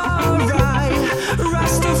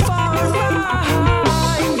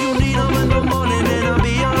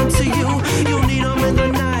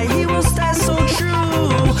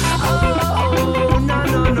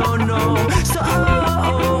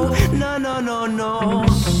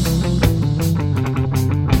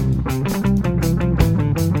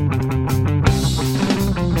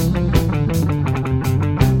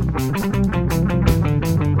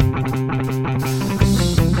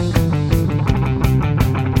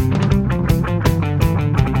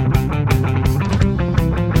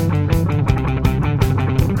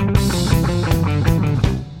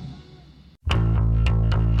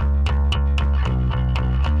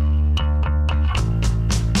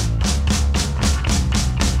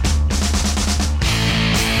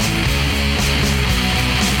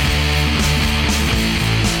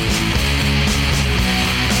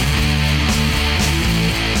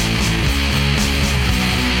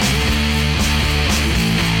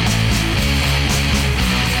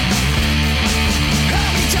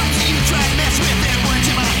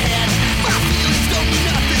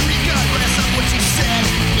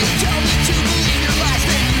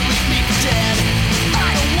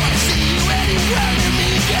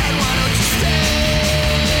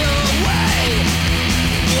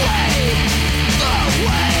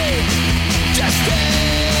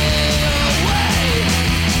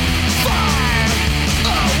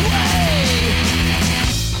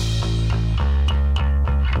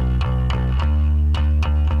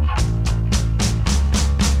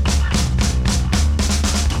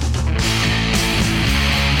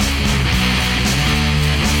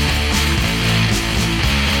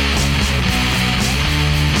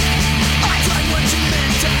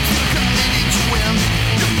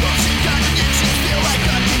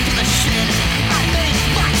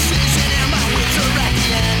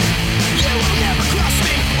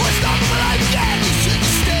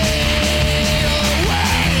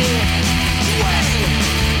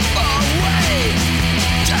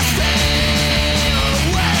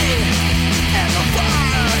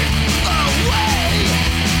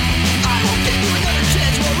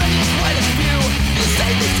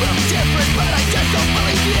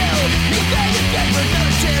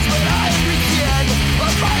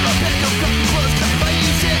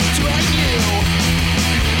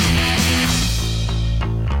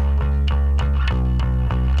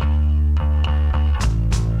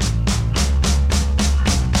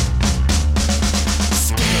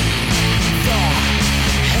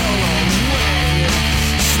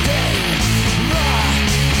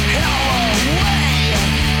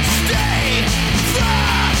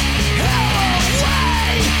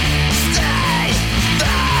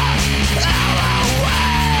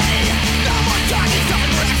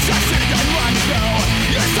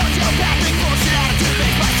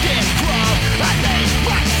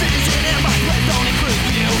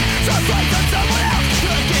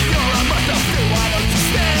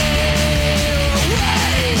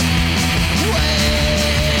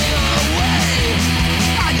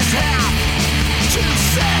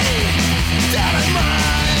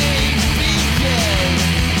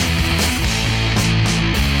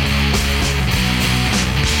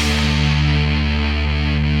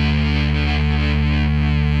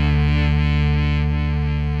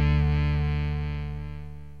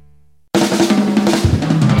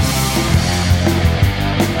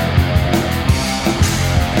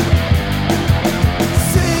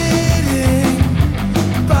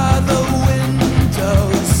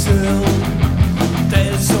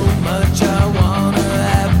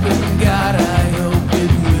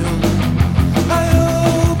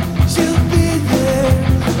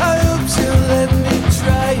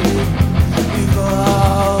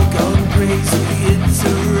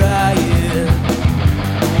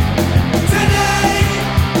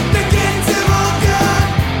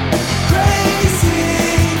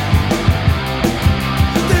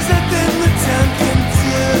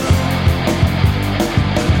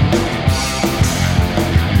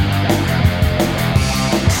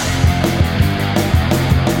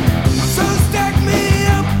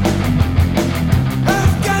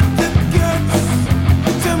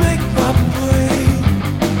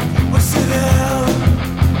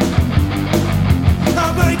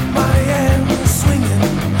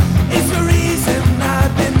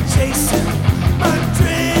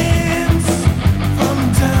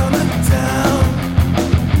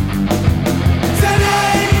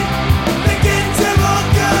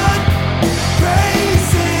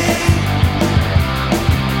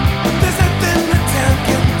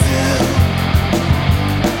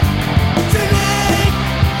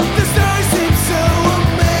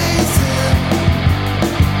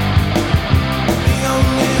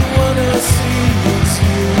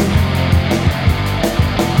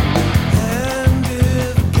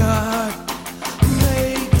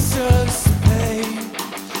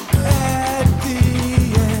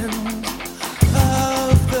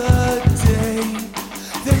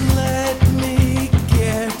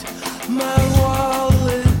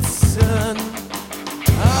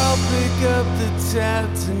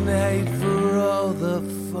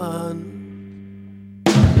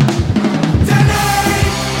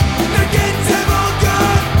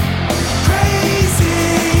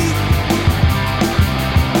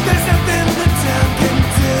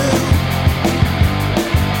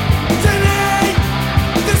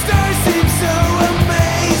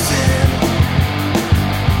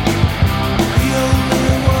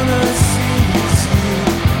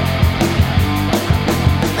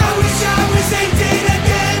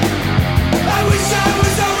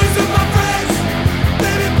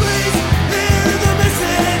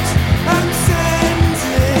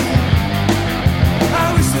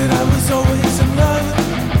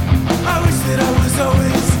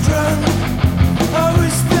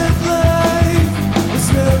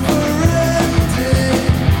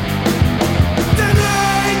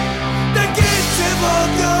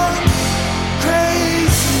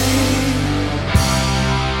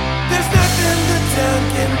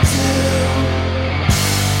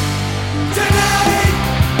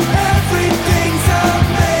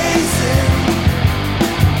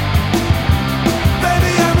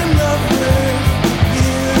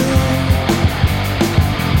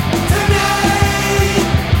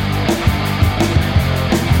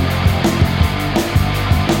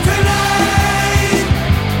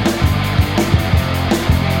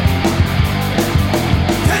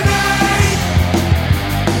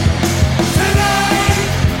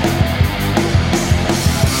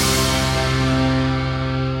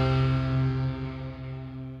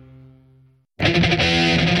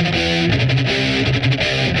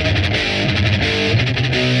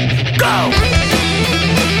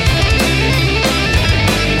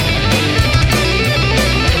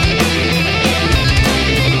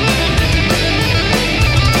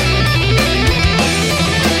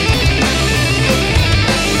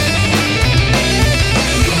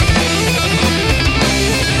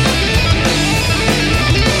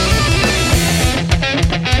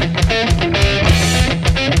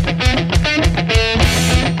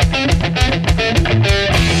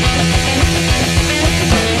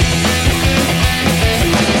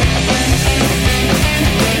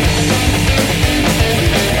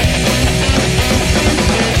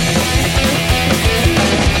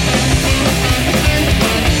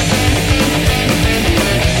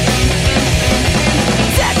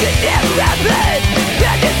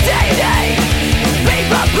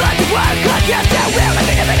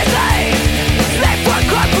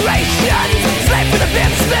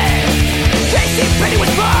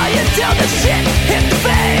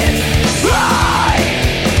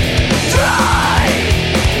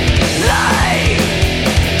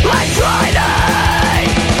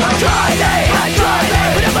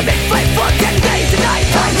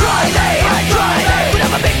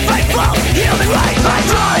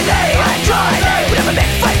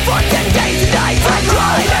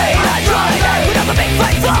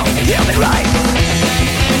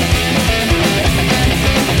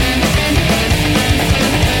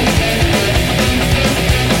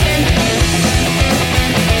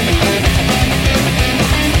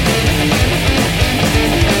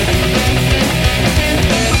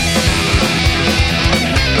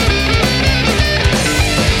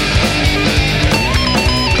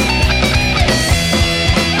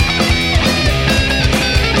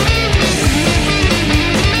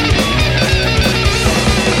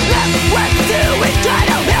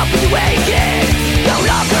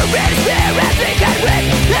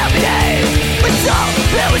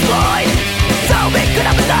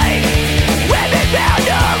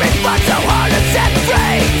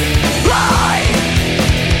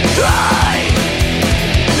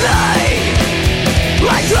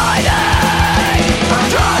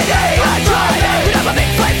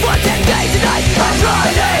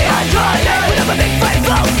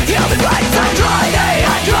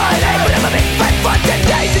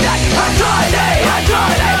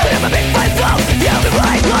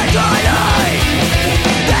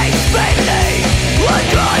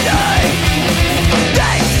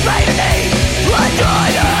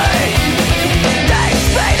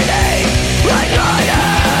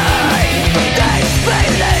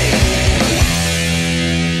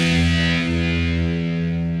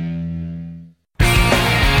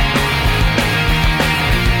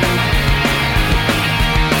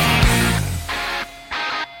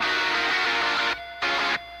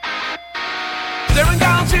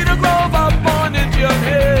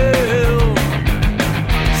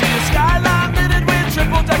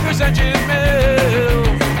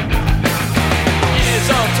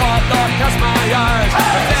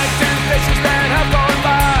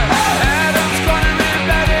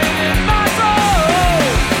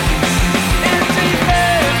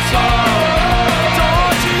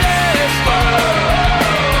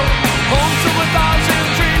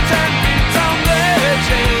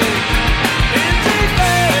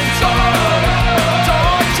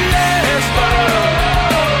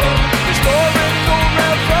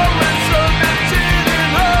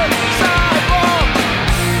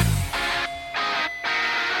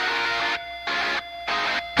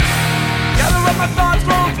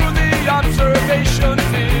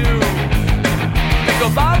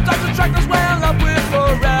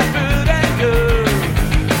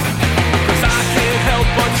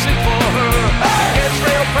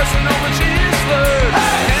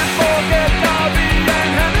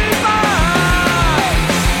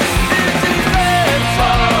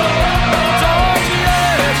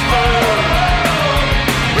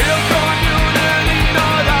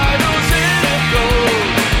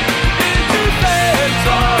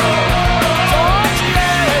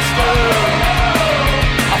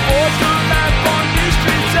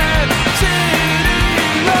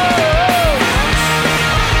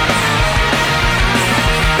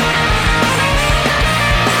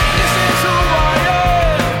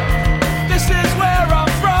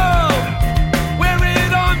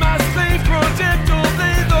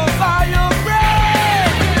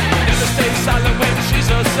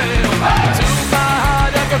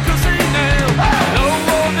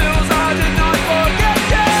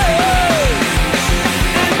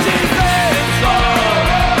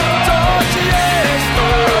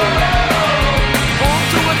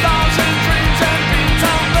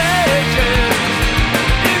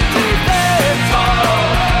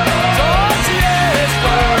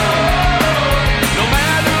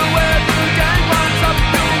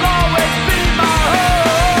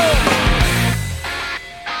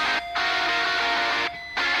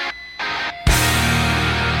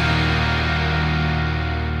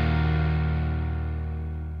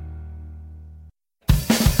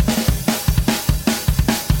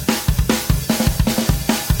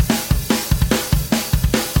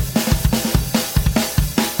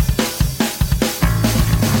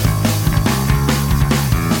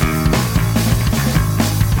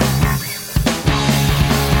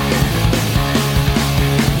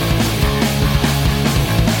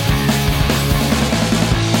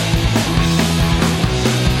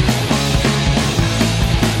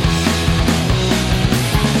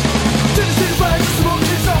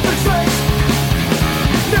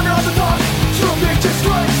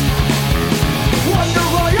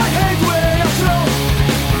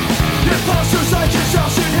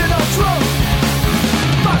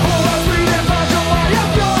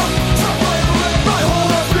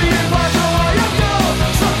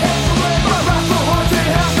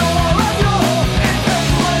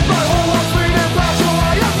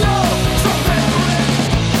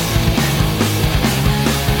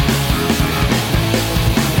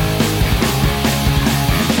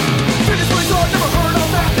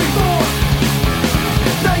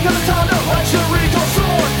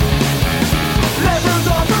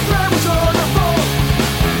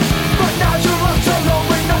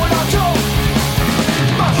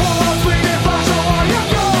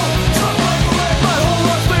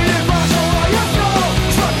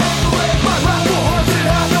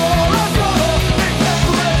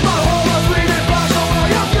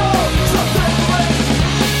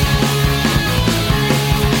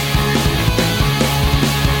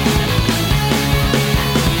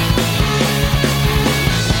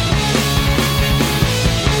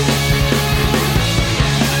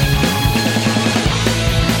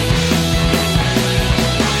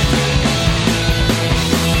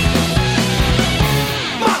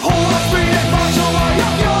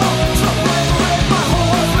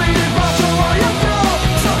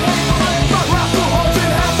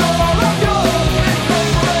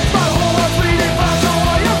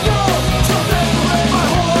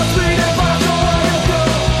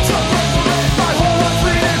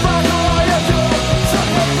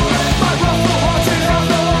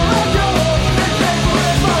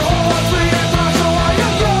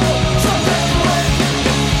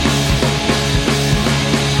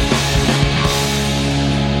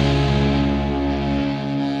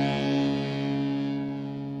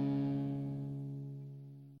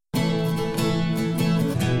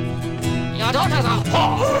not as a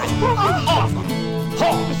horse.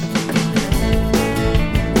 Horse.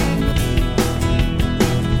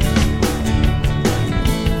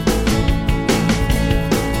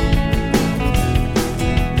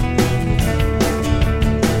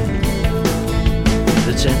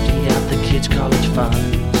 Let's empty out the kids' college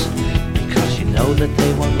funds, because you know that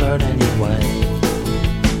they won't learn anyway.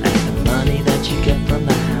 And the money that you get from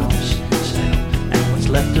the house sale, and what's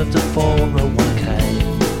left of the 401k.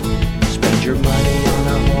 Spend your money on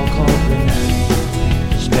a whore called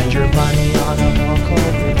Renee. Spend your money on a whore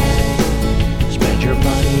called Renee. Spend your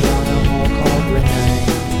money on a whore called Renee.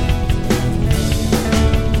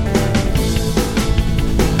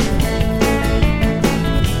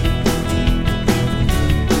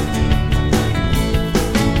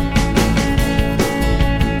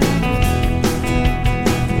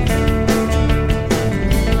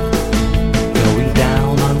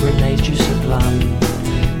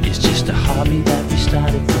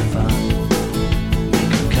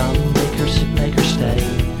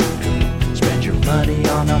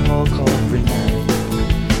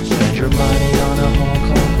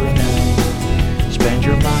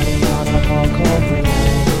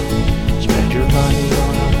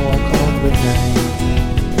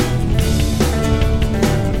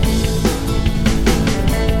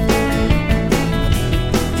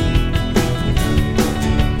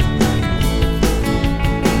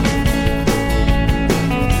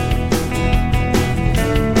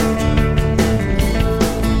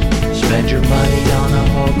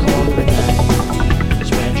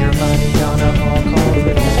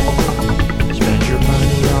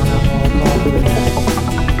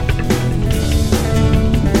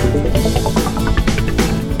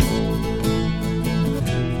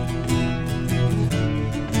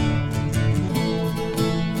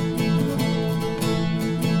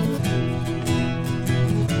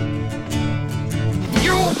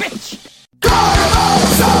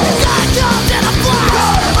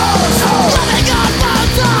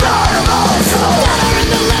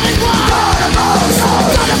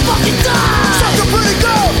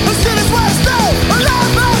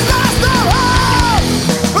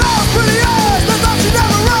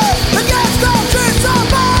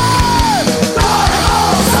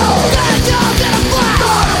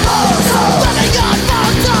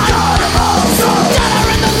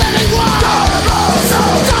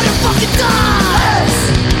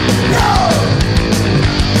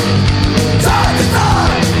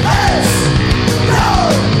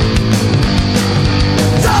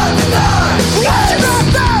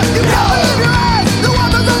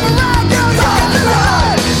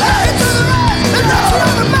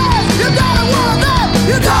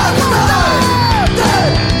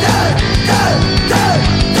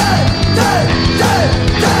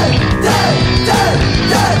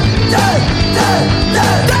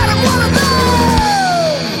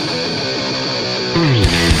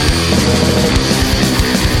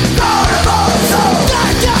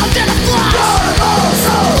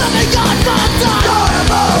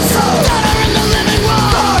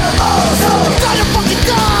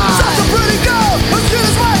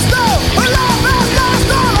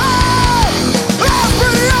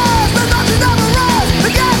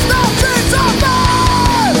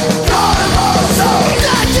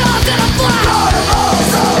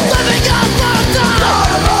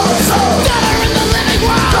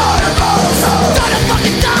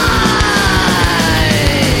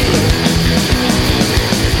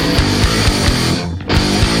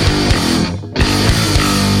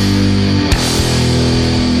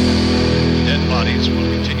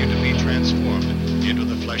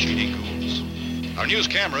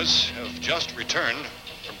 cameras have just returned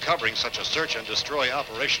from covering such a search and destroy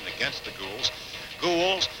operation against the ghouls.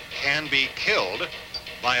 Ghouls can be killed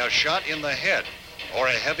by a shot in the head or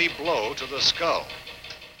a heavy blow to the skull.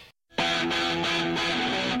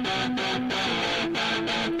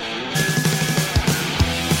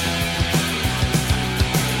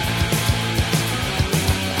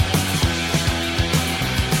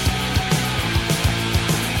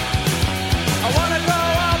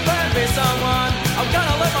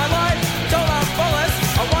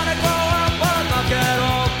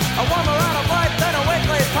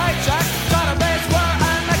 Paycheck, trying to make square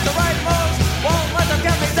and make the right moves. Won't let them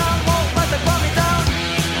get me down, won't let them put me down.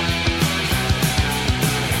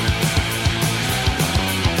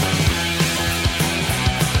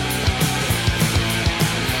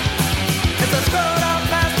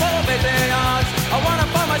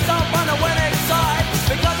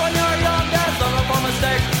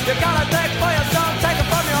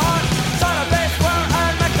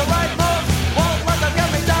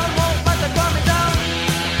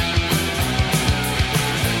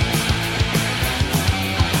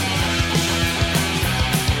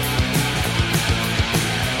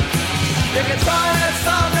 You can try and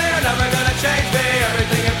stop me, you're never gonna change me.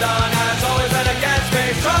 Everything you've done has always been against me.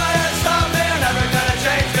 Try and stop me, you're never gonna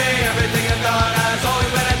change me. Everything you've done has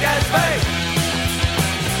always been against me.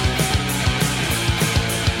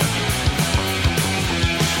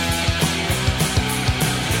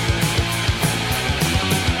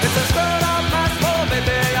 It's a stirred up match full of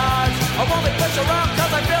empty odds. I won't be pushed around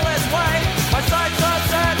cause I feel this way. My sights are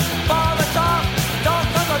set for the top. Don't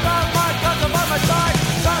come about my guns above my side.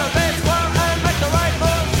 Try to be square and make the right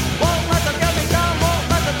move.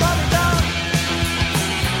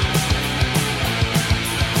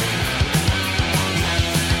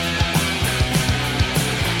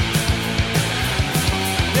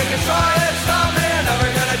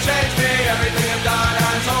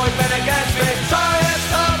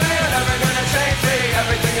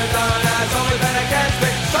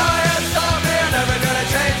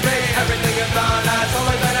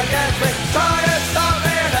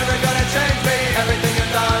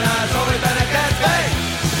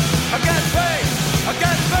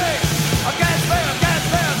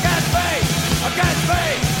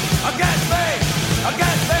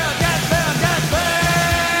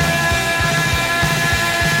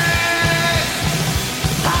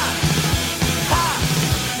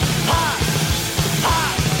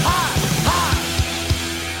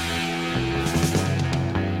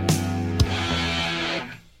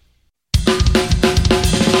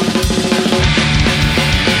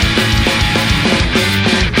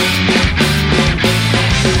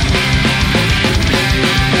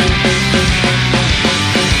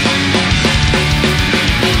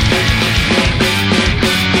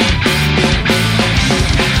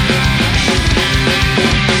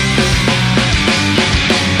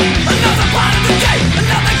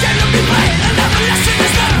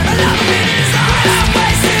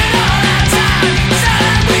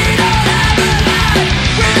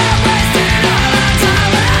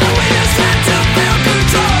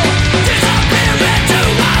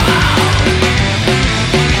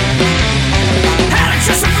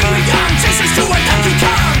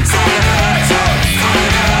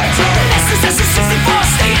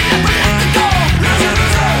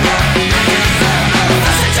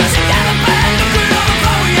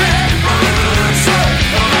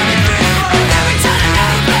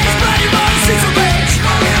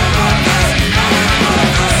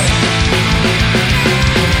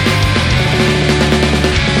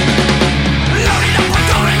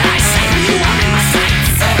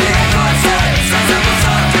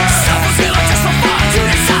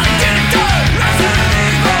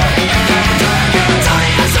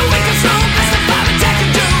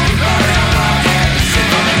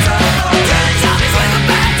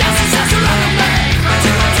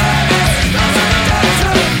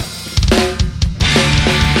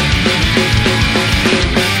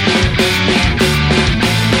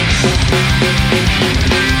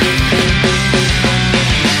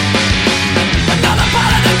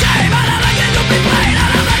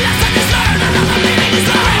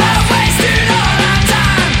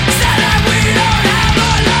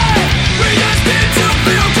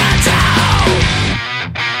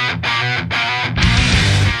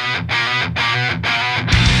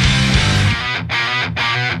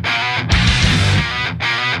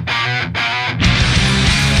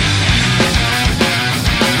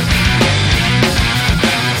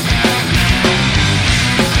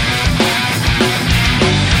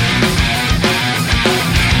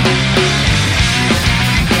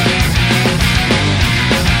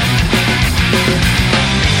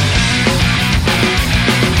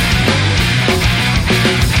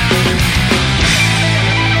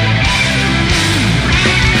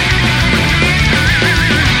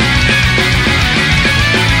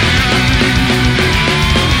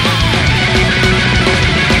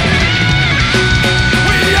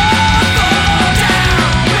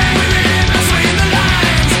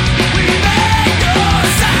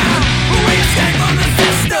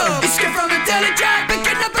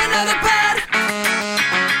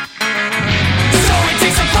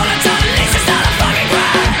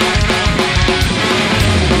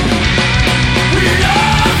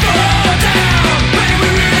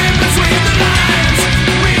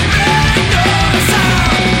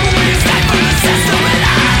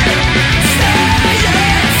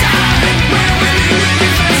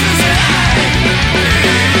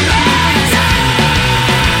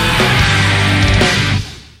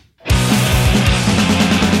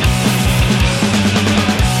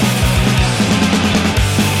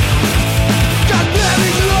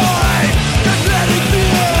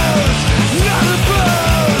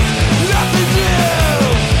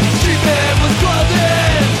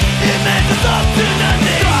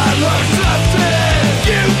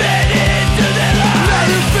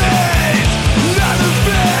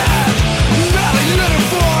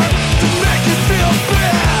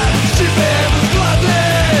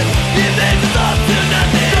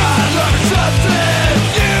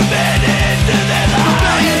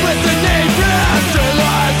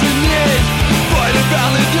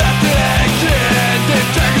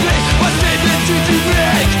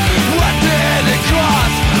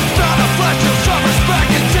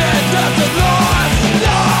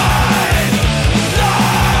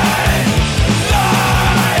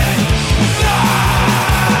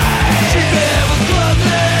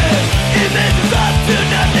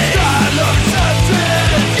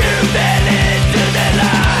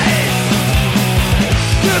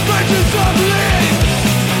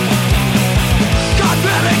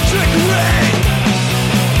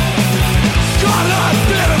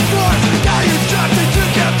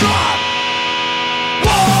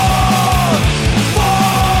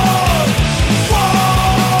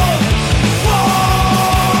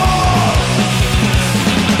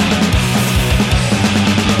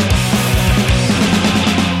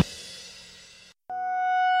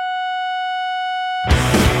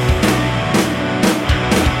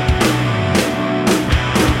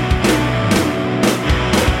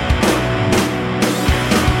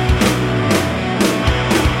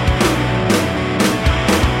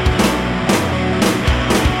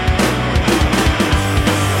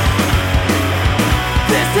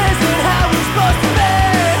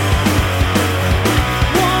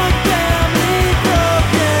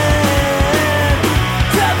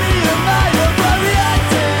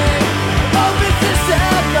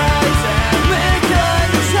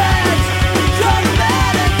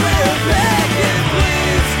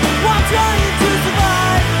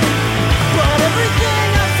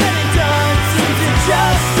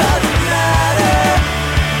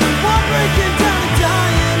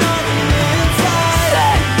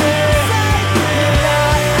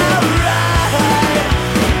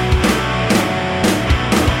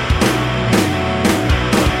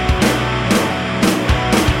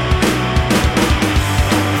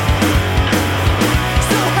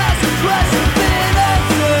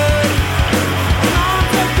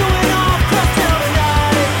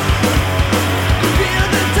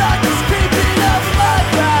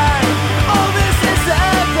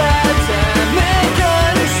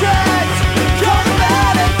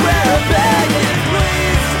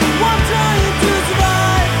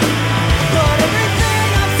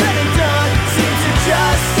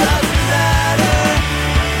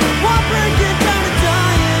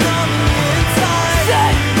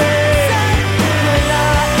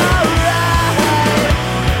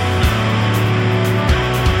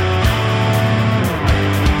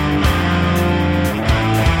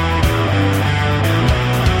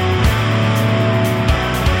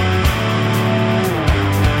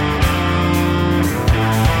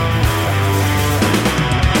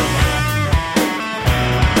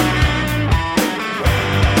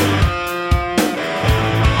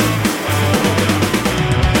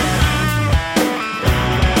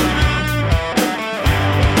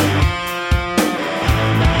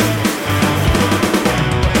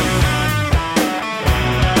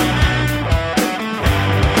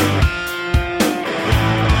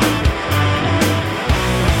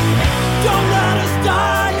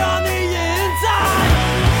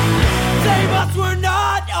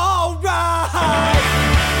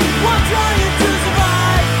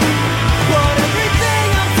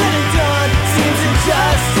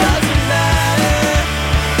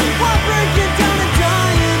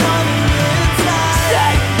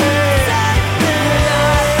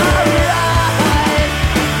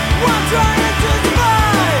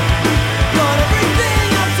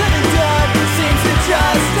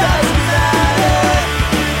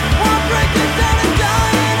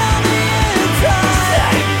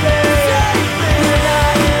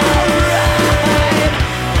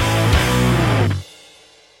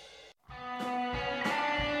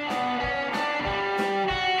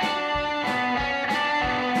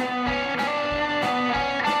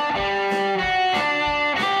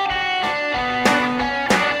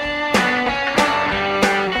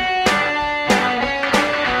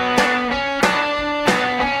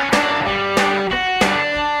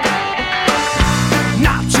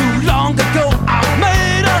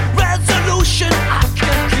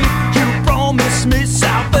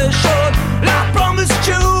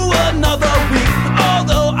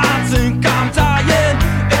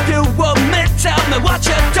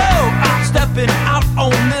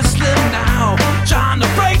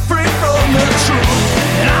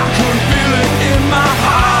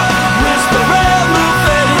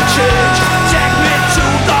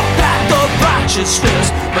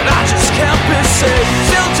 safe,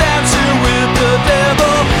 still dancing with the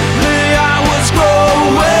devil. The hours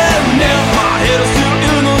growing near, my head is still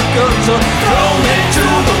in the gutter, throw me to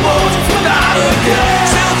the wolves without a care.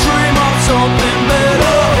 Still dream of something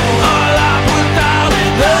better, a life without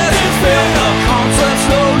this fear. The concept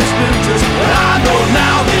slowly splinters, but I know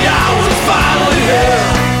now the hour is finally here.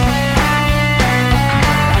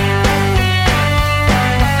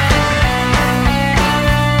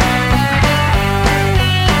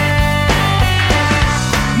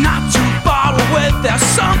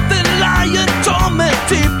 There's something lying dormant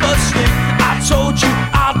deep asleep. I told you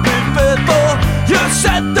I'd be faithful. You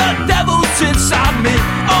said the devil's inside me.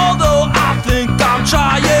 Although I think I'm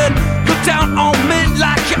trying, look down on me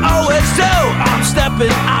like you always do. I'm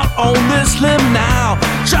stepping out on this limb now,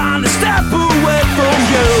 trying to step away from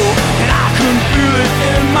you. And I can feel it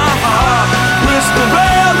in my heart, whisper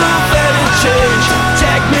elevated change.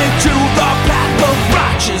 Take me to the path of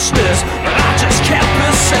righteousness, but I just can't be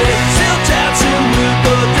saved. Still dancing with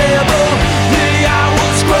the devil, the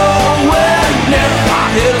hours growing near. My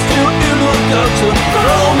head is still in the gutter,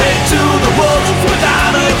 throw me to the wolves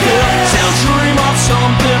without a care. Still dream of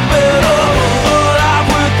something better, a life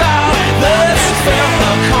without this fear.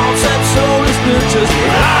 The concept slowly splinters,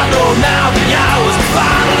 but I know now the hours are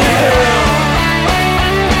finally here.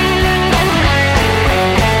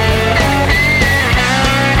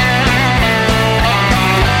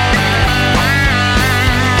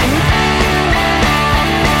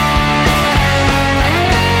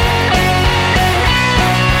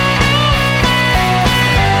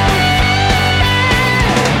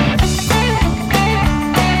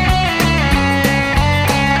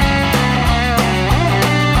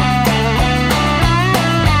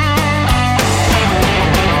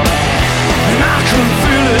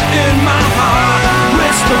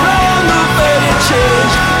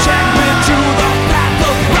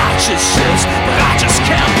 But I just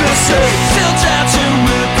can't be safe. Still dancing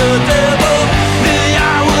with the devil, the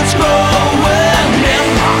hours growing near.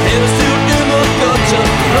 My head is still in the gutter,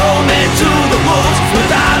 throw me to the wolves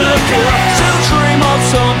without a care. Still dream of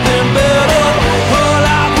something better, a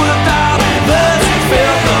life without this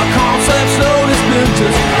fear. The concept slowly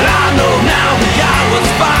splinters, but I know now the hour's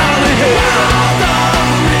finally here.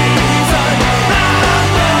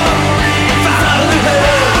 Finally here.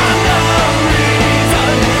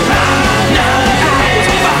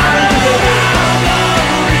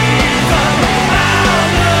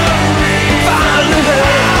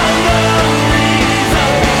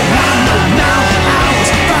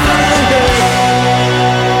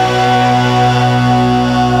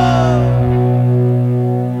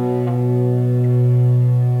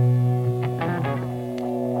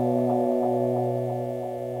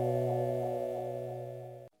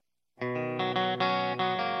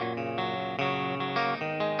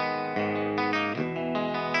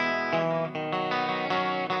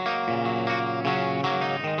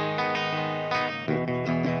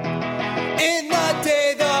 In the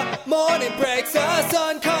day the morning breaks, the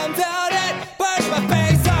sun comes out and burns my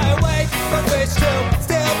face. I wake, but wish to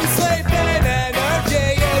still be sleeping.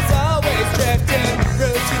 Energy is always drifting,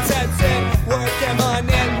 routine sensing, work and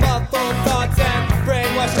money and muffled thoughts and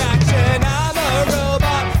brainwashed action. I'm a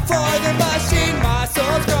robot for the machine, my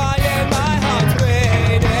soul's crying, my heart's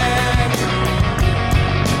bleeding.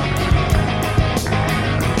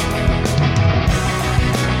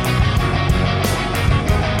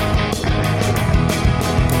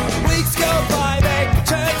 Weeks go by, they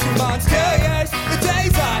turn to months, 2 years. The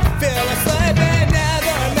days I feel like slipping,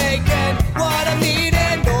 never making what I'm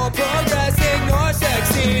needing, nor progressing nor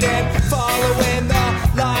succeeding. Following the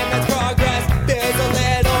line that's progress feels a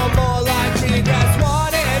little more like regress.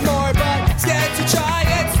 Wanting more, but scared to try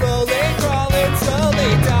it. Slowly crawling,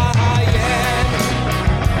 slowly dying.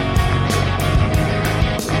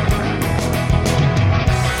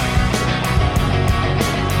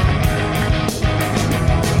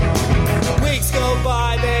 Weeks go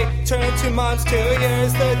by, they turn to months, 2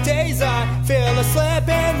 years. The days I feel a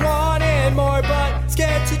slipping, wanting more, but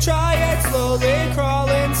scared to try it. Slowly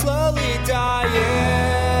crawling, slowly dying.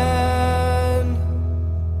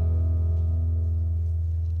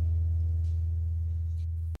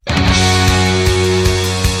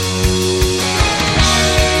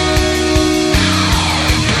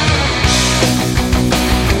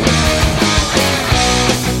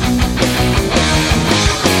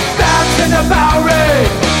 Bouncing the Bowery,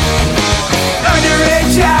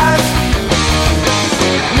 underage eyes,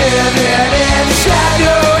 living in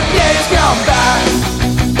shadow, days gone by.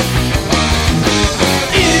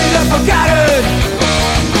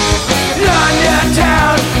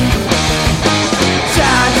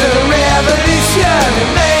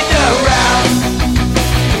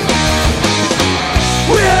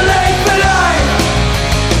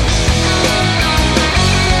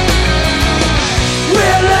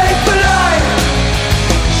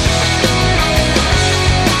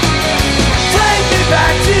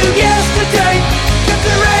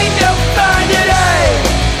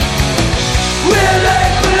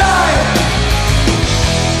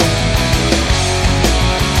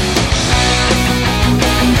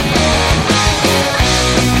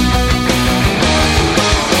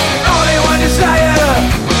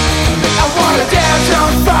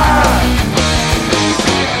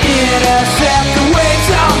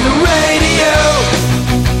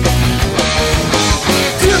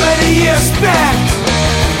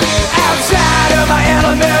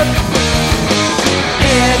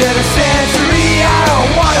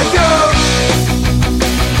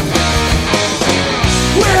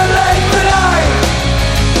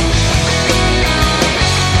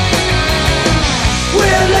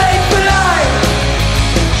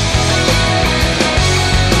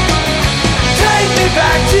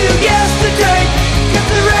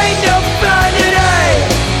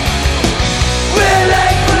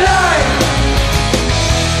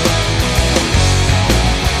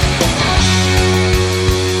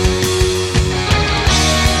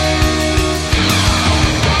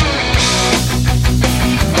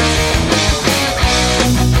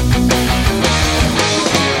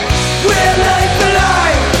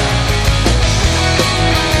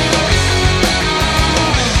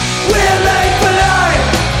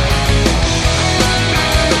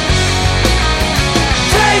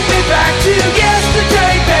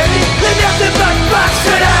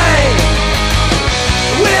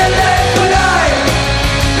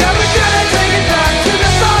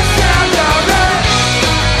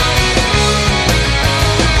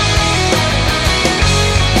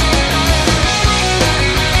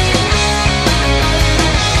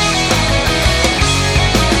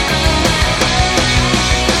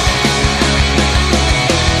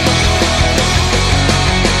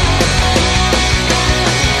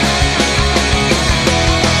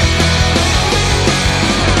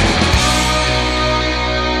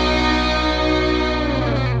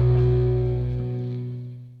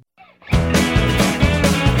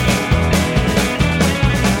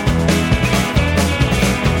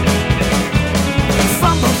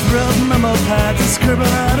 to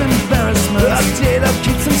scribble out embarrassments. Update,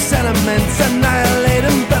 upkeep some sentiments, annihilate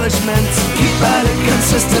embellishments. Keep at it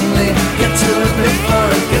consistently, get to it before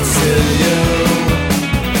it gets to you.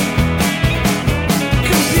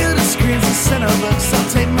 Computer screens and center books, I'll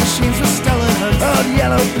tape machines with stolen hooks. Old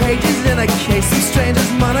yellow pages in a case, some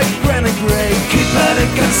strangers monogram and gray. Keep at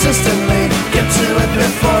it consistently, get to it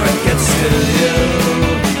before it gets to you.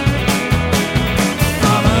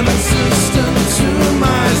 I'm an assistant to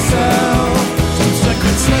myself, some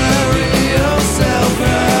secretarial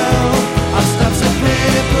self-help. I'll stop some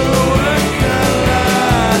paperwork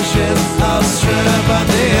collages, I'll strip out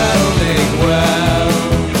the holding well.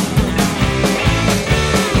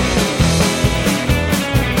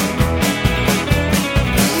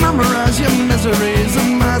 Memorize your miseries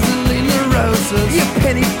and miserly neuroses. You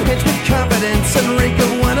penny pinch with confidence and reek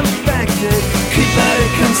of one infected. Keep at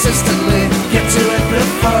it consistently, get to it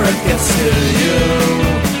before it gets to you.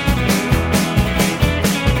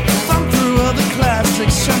 Thumb through all the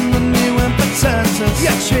classics, shun the new impotences.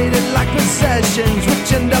 You're treated like possessions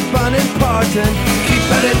which end up unimportant. Keep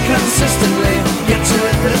at it consistently, get to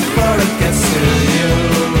it before it gets to you.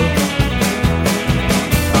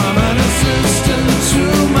 I'm an assistant to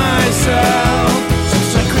myself, some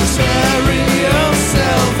secretarial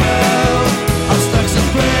self-help. I'll stack some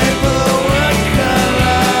paperwork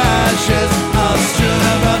collages, I'll strewn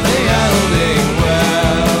about the holding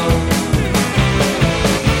well.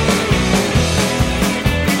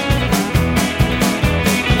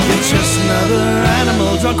 You're just another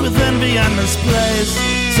animal drunk with envy and misplaced.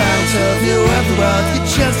 Time to view of the world, you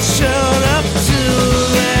just showed up too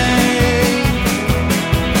late.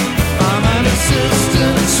 I'm an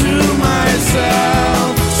assistant to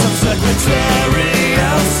myself, some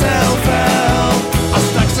secretarial self-help. I'll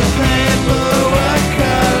stack some paperwork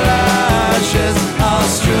collages, I'll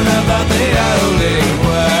strewn about the holding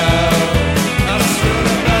well. I'll strewn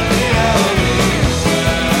about the holding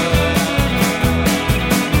well.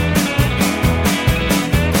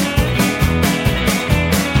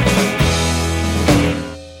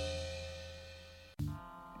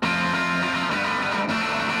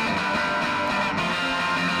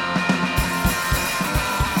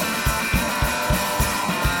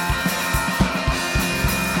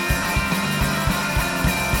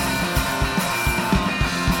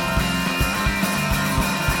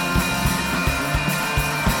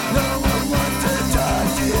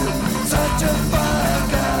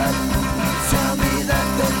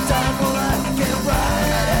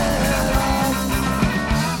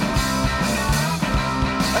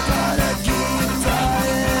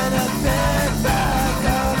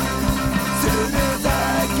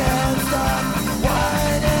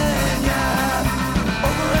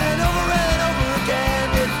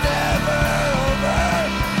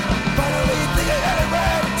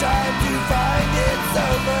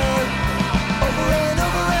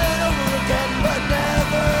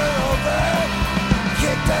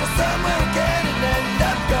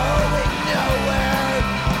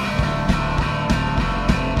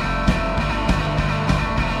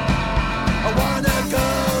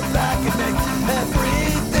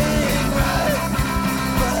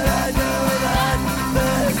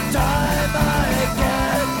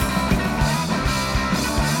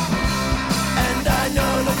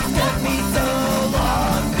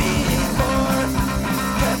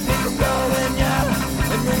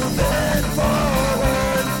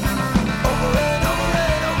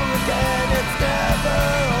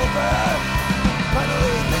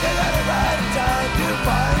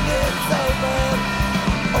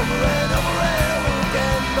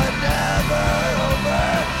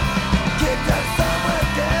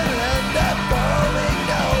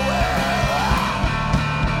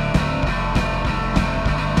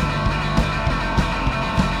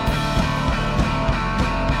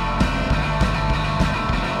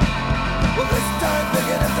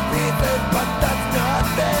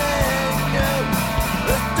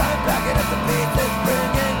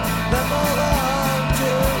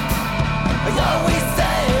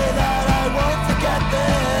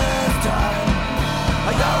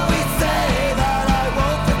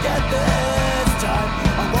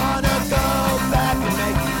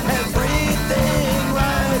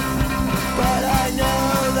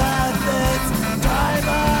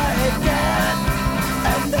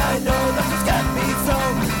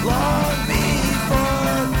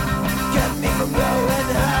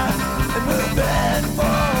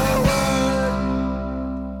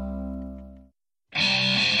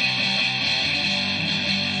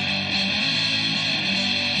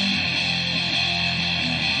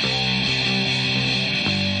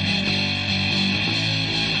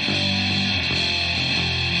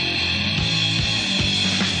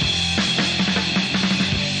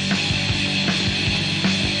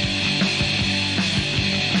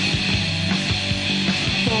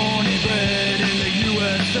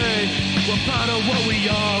 We're proud of what we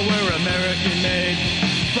are, we're American made.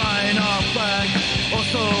 Flying our flag, oh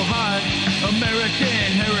so high.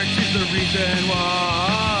 American heritage is the reason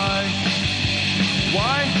why.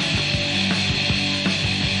 Why?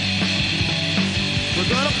 We're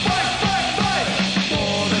gonna fight, fight, fight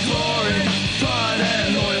for the glory. Pride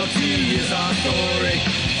and loyalty is our story.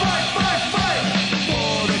 Fight, fight, fight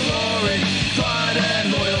for the glory. Pride and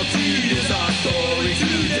loyalty is our story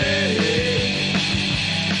today.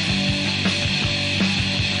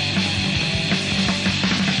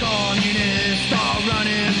 Communists are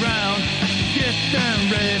running round, get them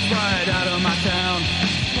raised right out of my town.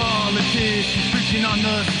 Politicians preaching on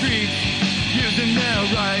the streets, using their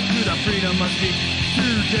right to the freedom of speech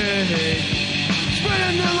today.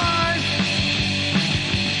 Spreading their lies.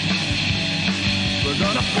 We're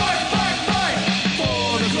gonna fight, fight, fight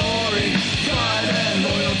for the glory. Pride and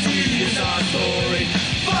loyalty is our story.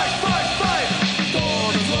 Fight, fight, fight for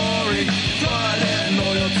the glory. Pride and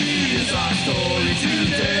loyalty is our story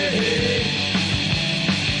today.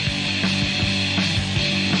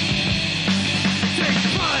 Take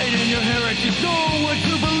pride in your heritage, know what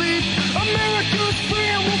you believe. America's free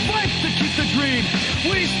and we'll fight to keep the dream.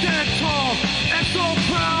 We stand tall and so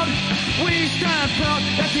proud. We stand proud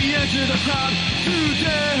at the edge of the crowd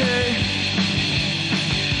today.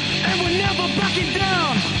 And we're never backing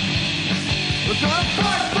down. We're gonna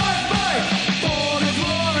fight, fight, fight for the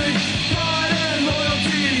glory. Pride and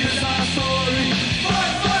loyalty is our story.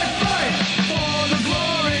 Fight, fight, fight for the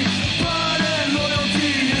glory. Pride and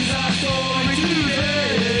loyalty is our story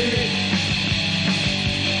today.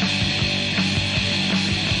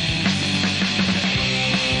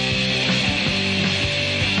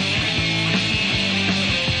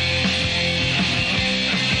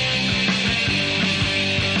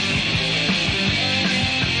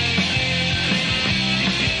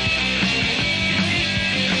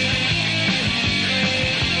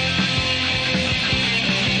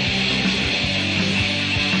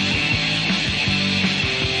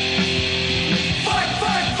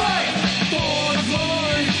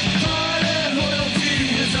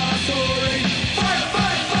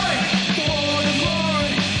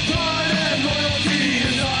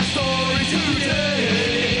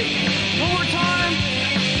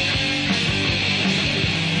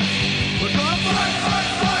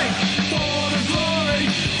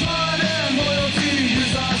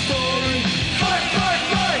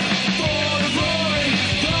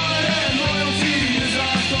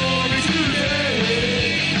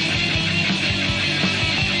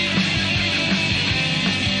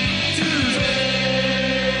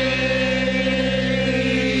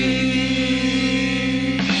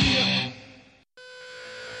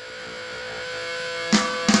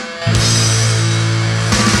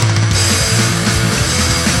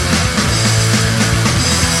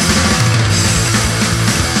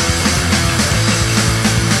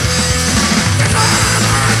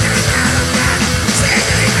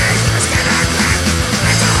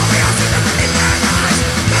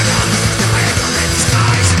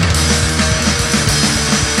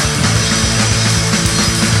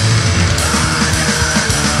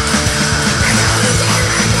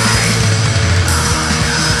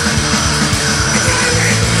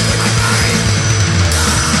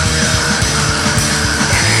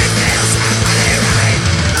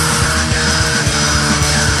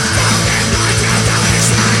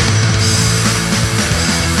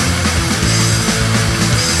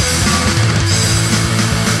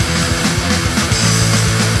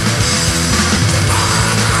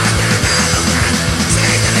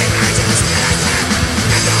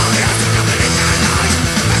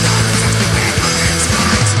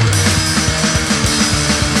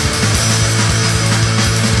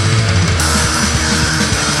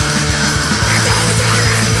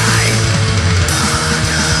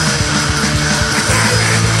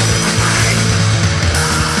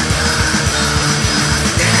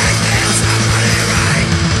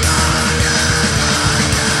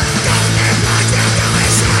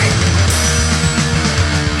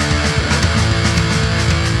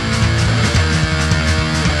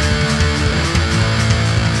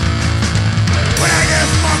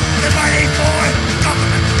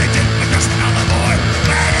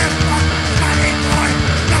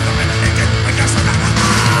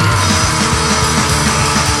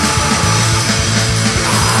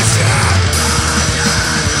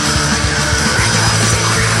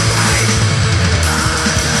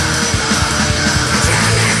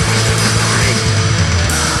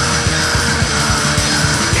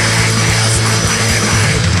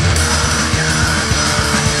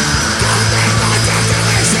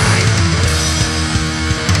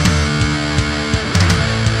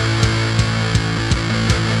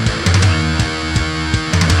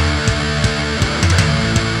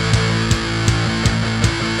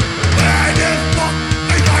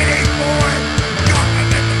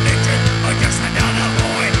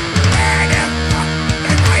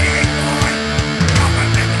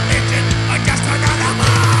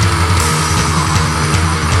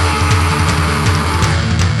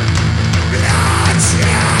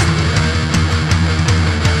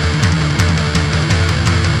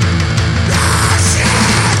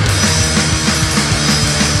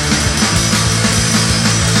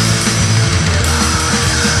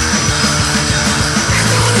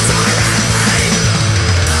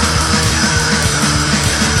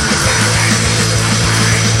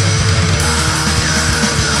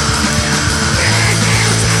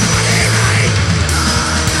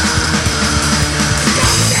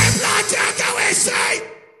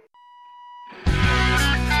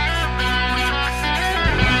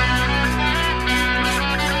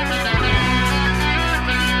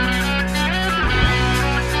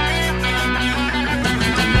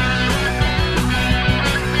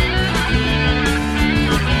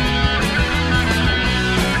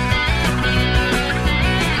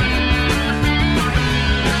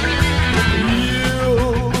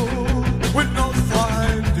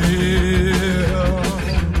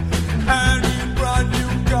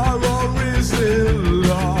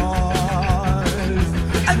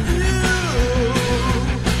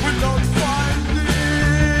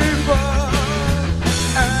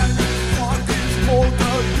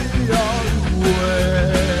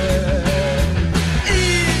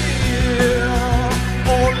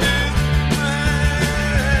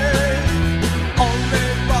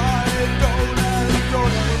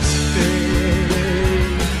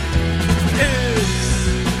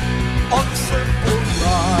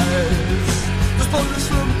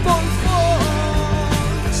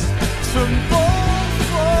 listen for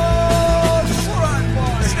right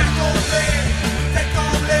boy. Stick on me, stick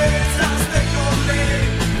on me, stick on me,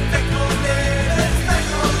 stick on me,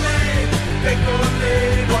 stick on me, stick on me,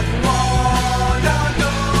 what you wanna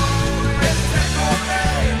know. Stick on me,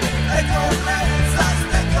 stick on me,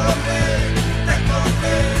 stick on me, stick on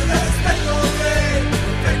me, stick on me,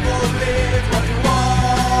 stick on me, what you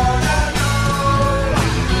wanna know.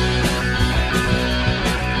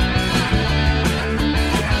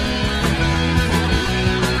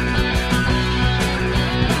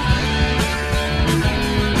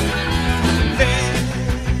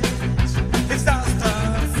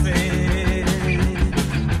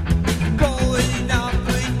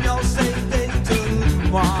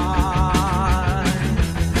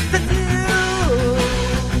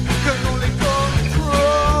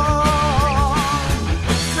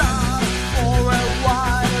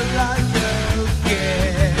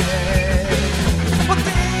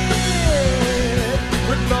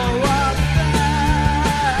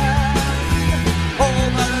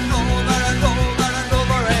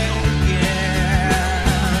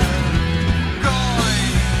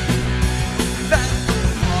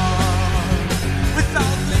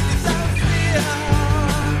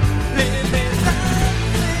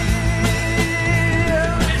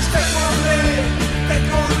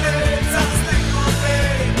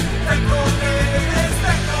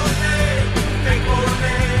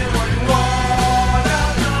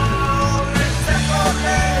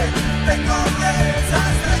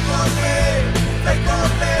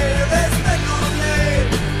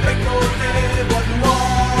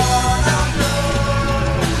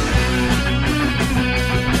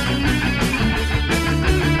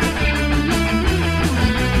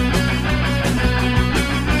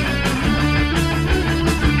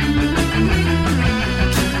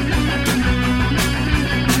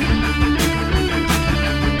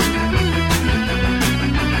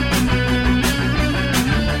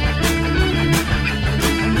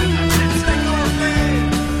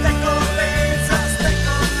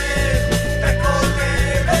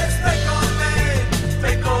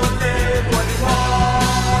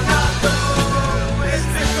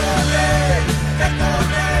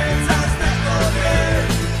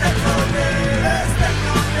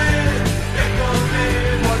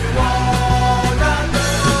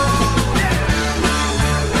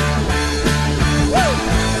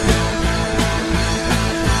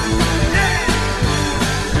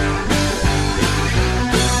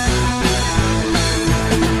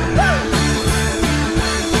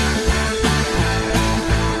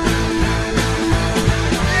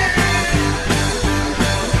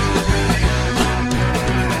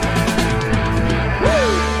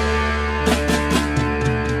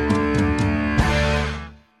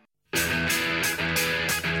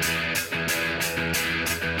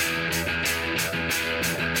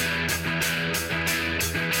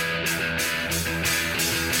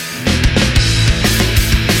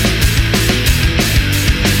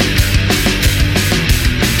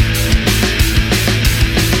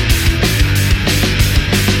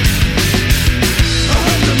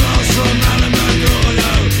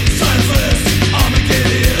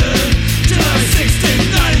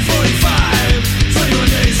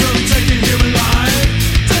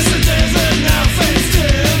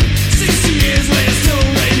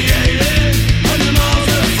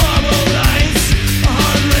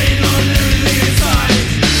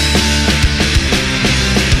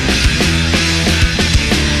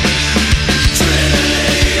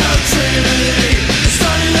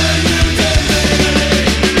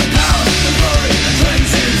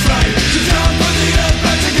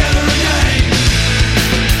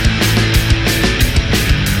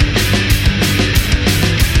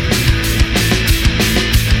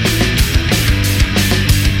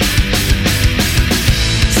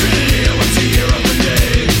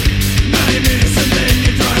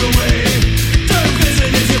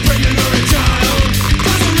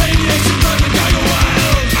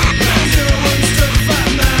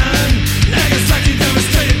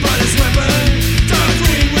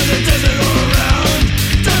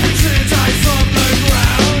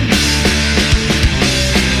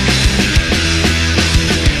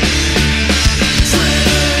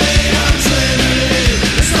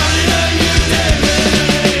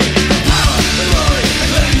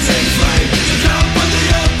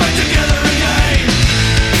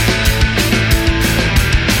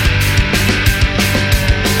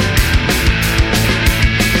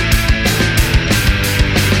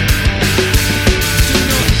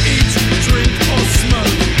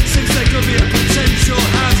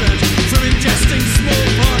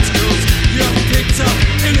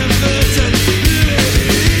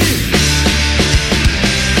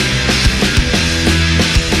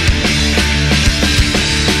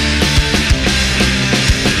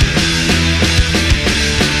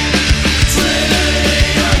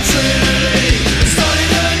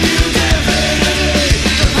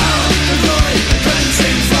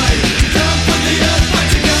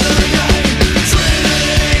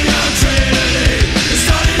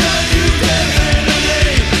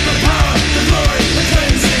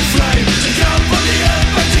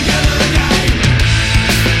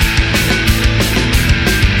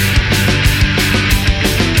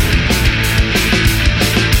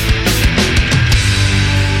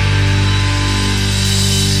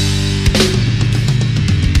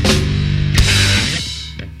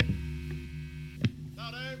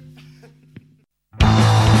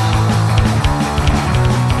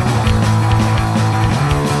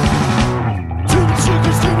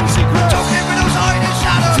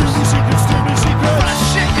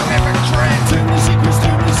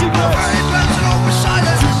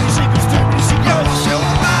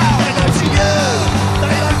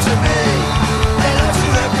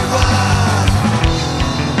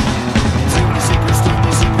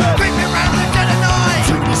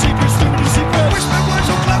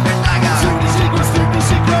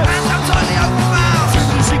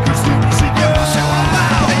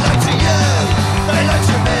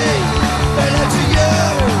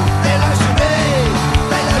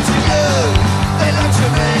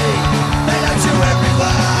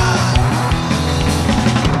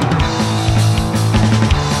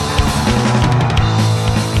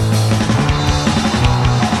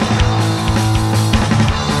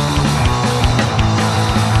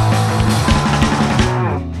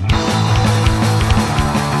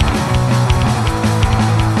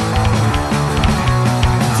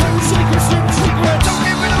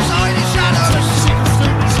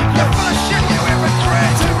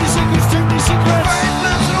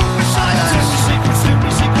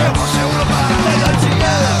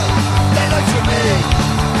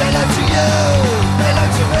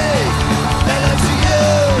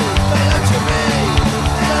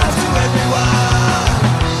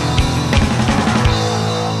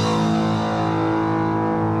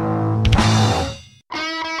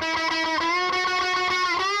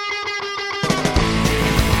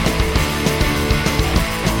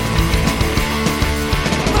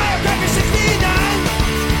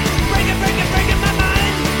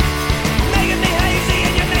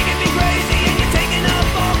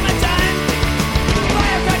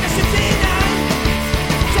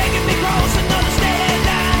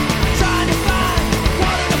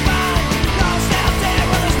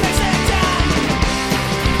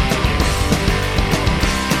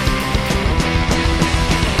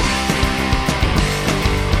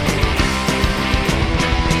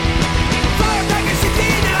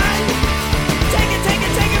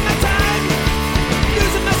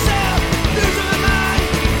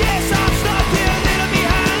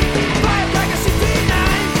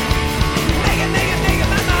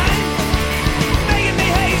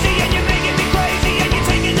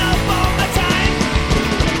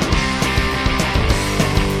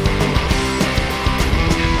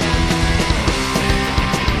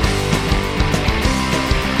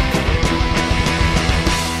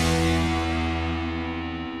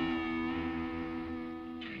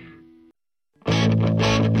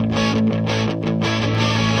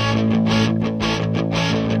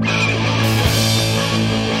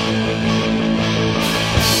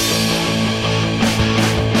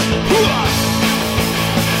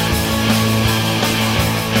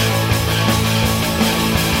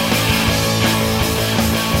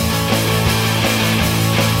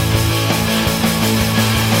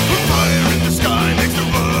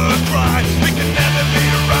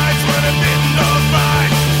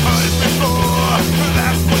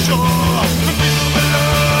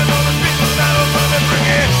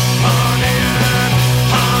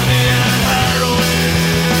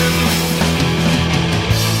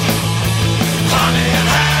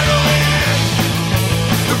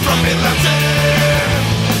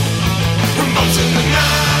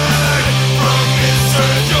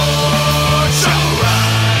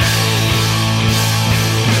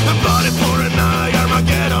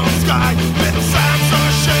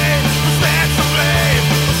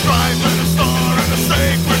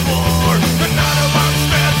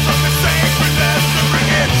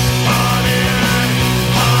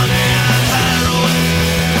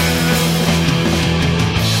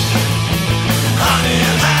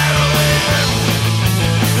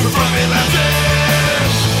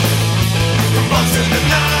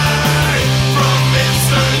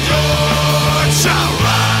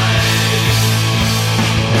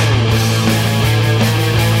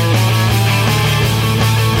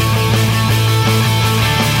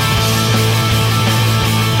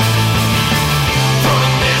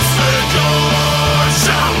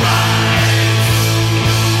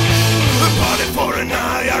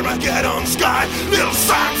 die. Little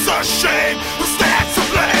signs of shame, who stands to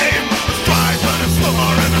blame? The strife and the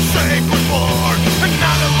slumber and the sacred war.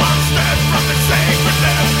 Another one step from the sacred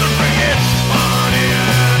depths to bring it honey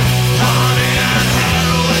and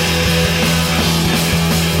heroin.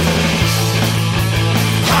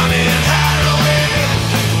 Honey and heroin.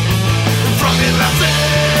 From it left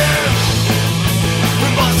in,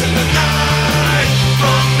 we're busting the night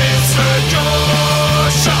from Mr.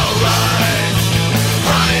 Josh, alright.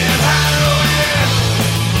 Honey and heroin.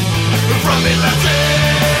 From it left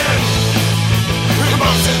in, we're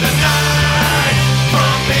busting the night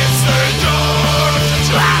from Mr. George,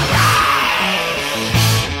 alright.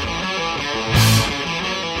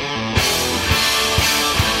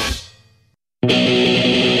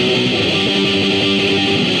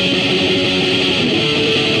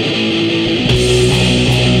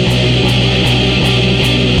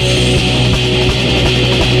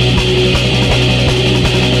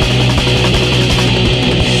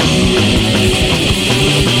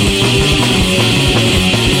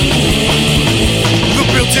 The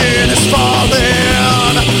building is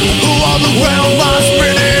falling, all the ground lies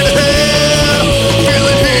spinning head.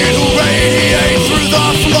 Feeling heat who radiate through the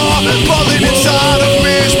floor, falling inside of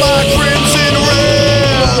me is my crimson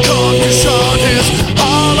red. Confusion is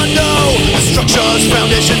all I know. The structure's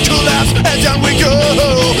foundation collapse and down we go.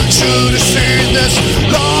 Should have seen this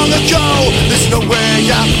long ago. There's no way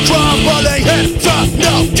I'm crumbling head for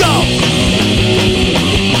no go.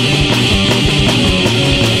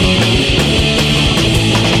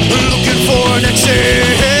 Looking for an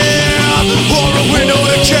exit or a window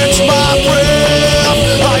to catch my breath.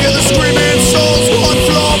 I hear the screaming souls one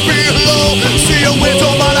floor below. See a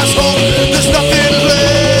window, but I hope there's nothing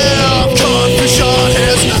left. Confusion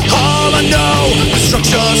is all I know. The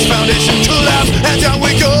structure's foundation collapse and down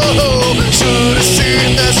we go. Should have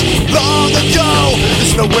seen this long ago.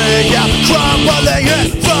 There's no way I'm crumbling it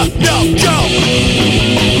for no go.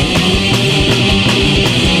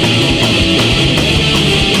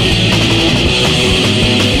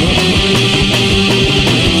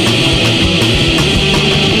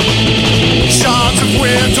 Shards of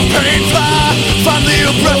wind to pain fly, finally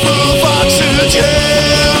a breath of oxygen.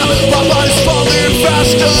 My body's falling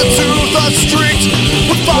faster to the street,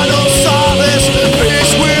 with final solace,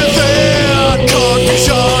 peace within.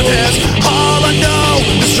 Confusion is all I know.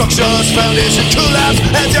 The structure's foundation collapse,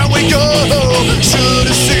 and down we go. Should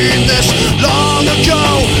have seen this long ago.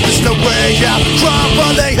 There's no way I'm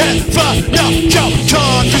crumbling head for no go.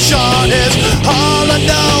 Confusion is all I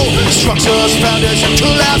know. The structure's foundation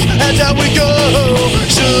collapse,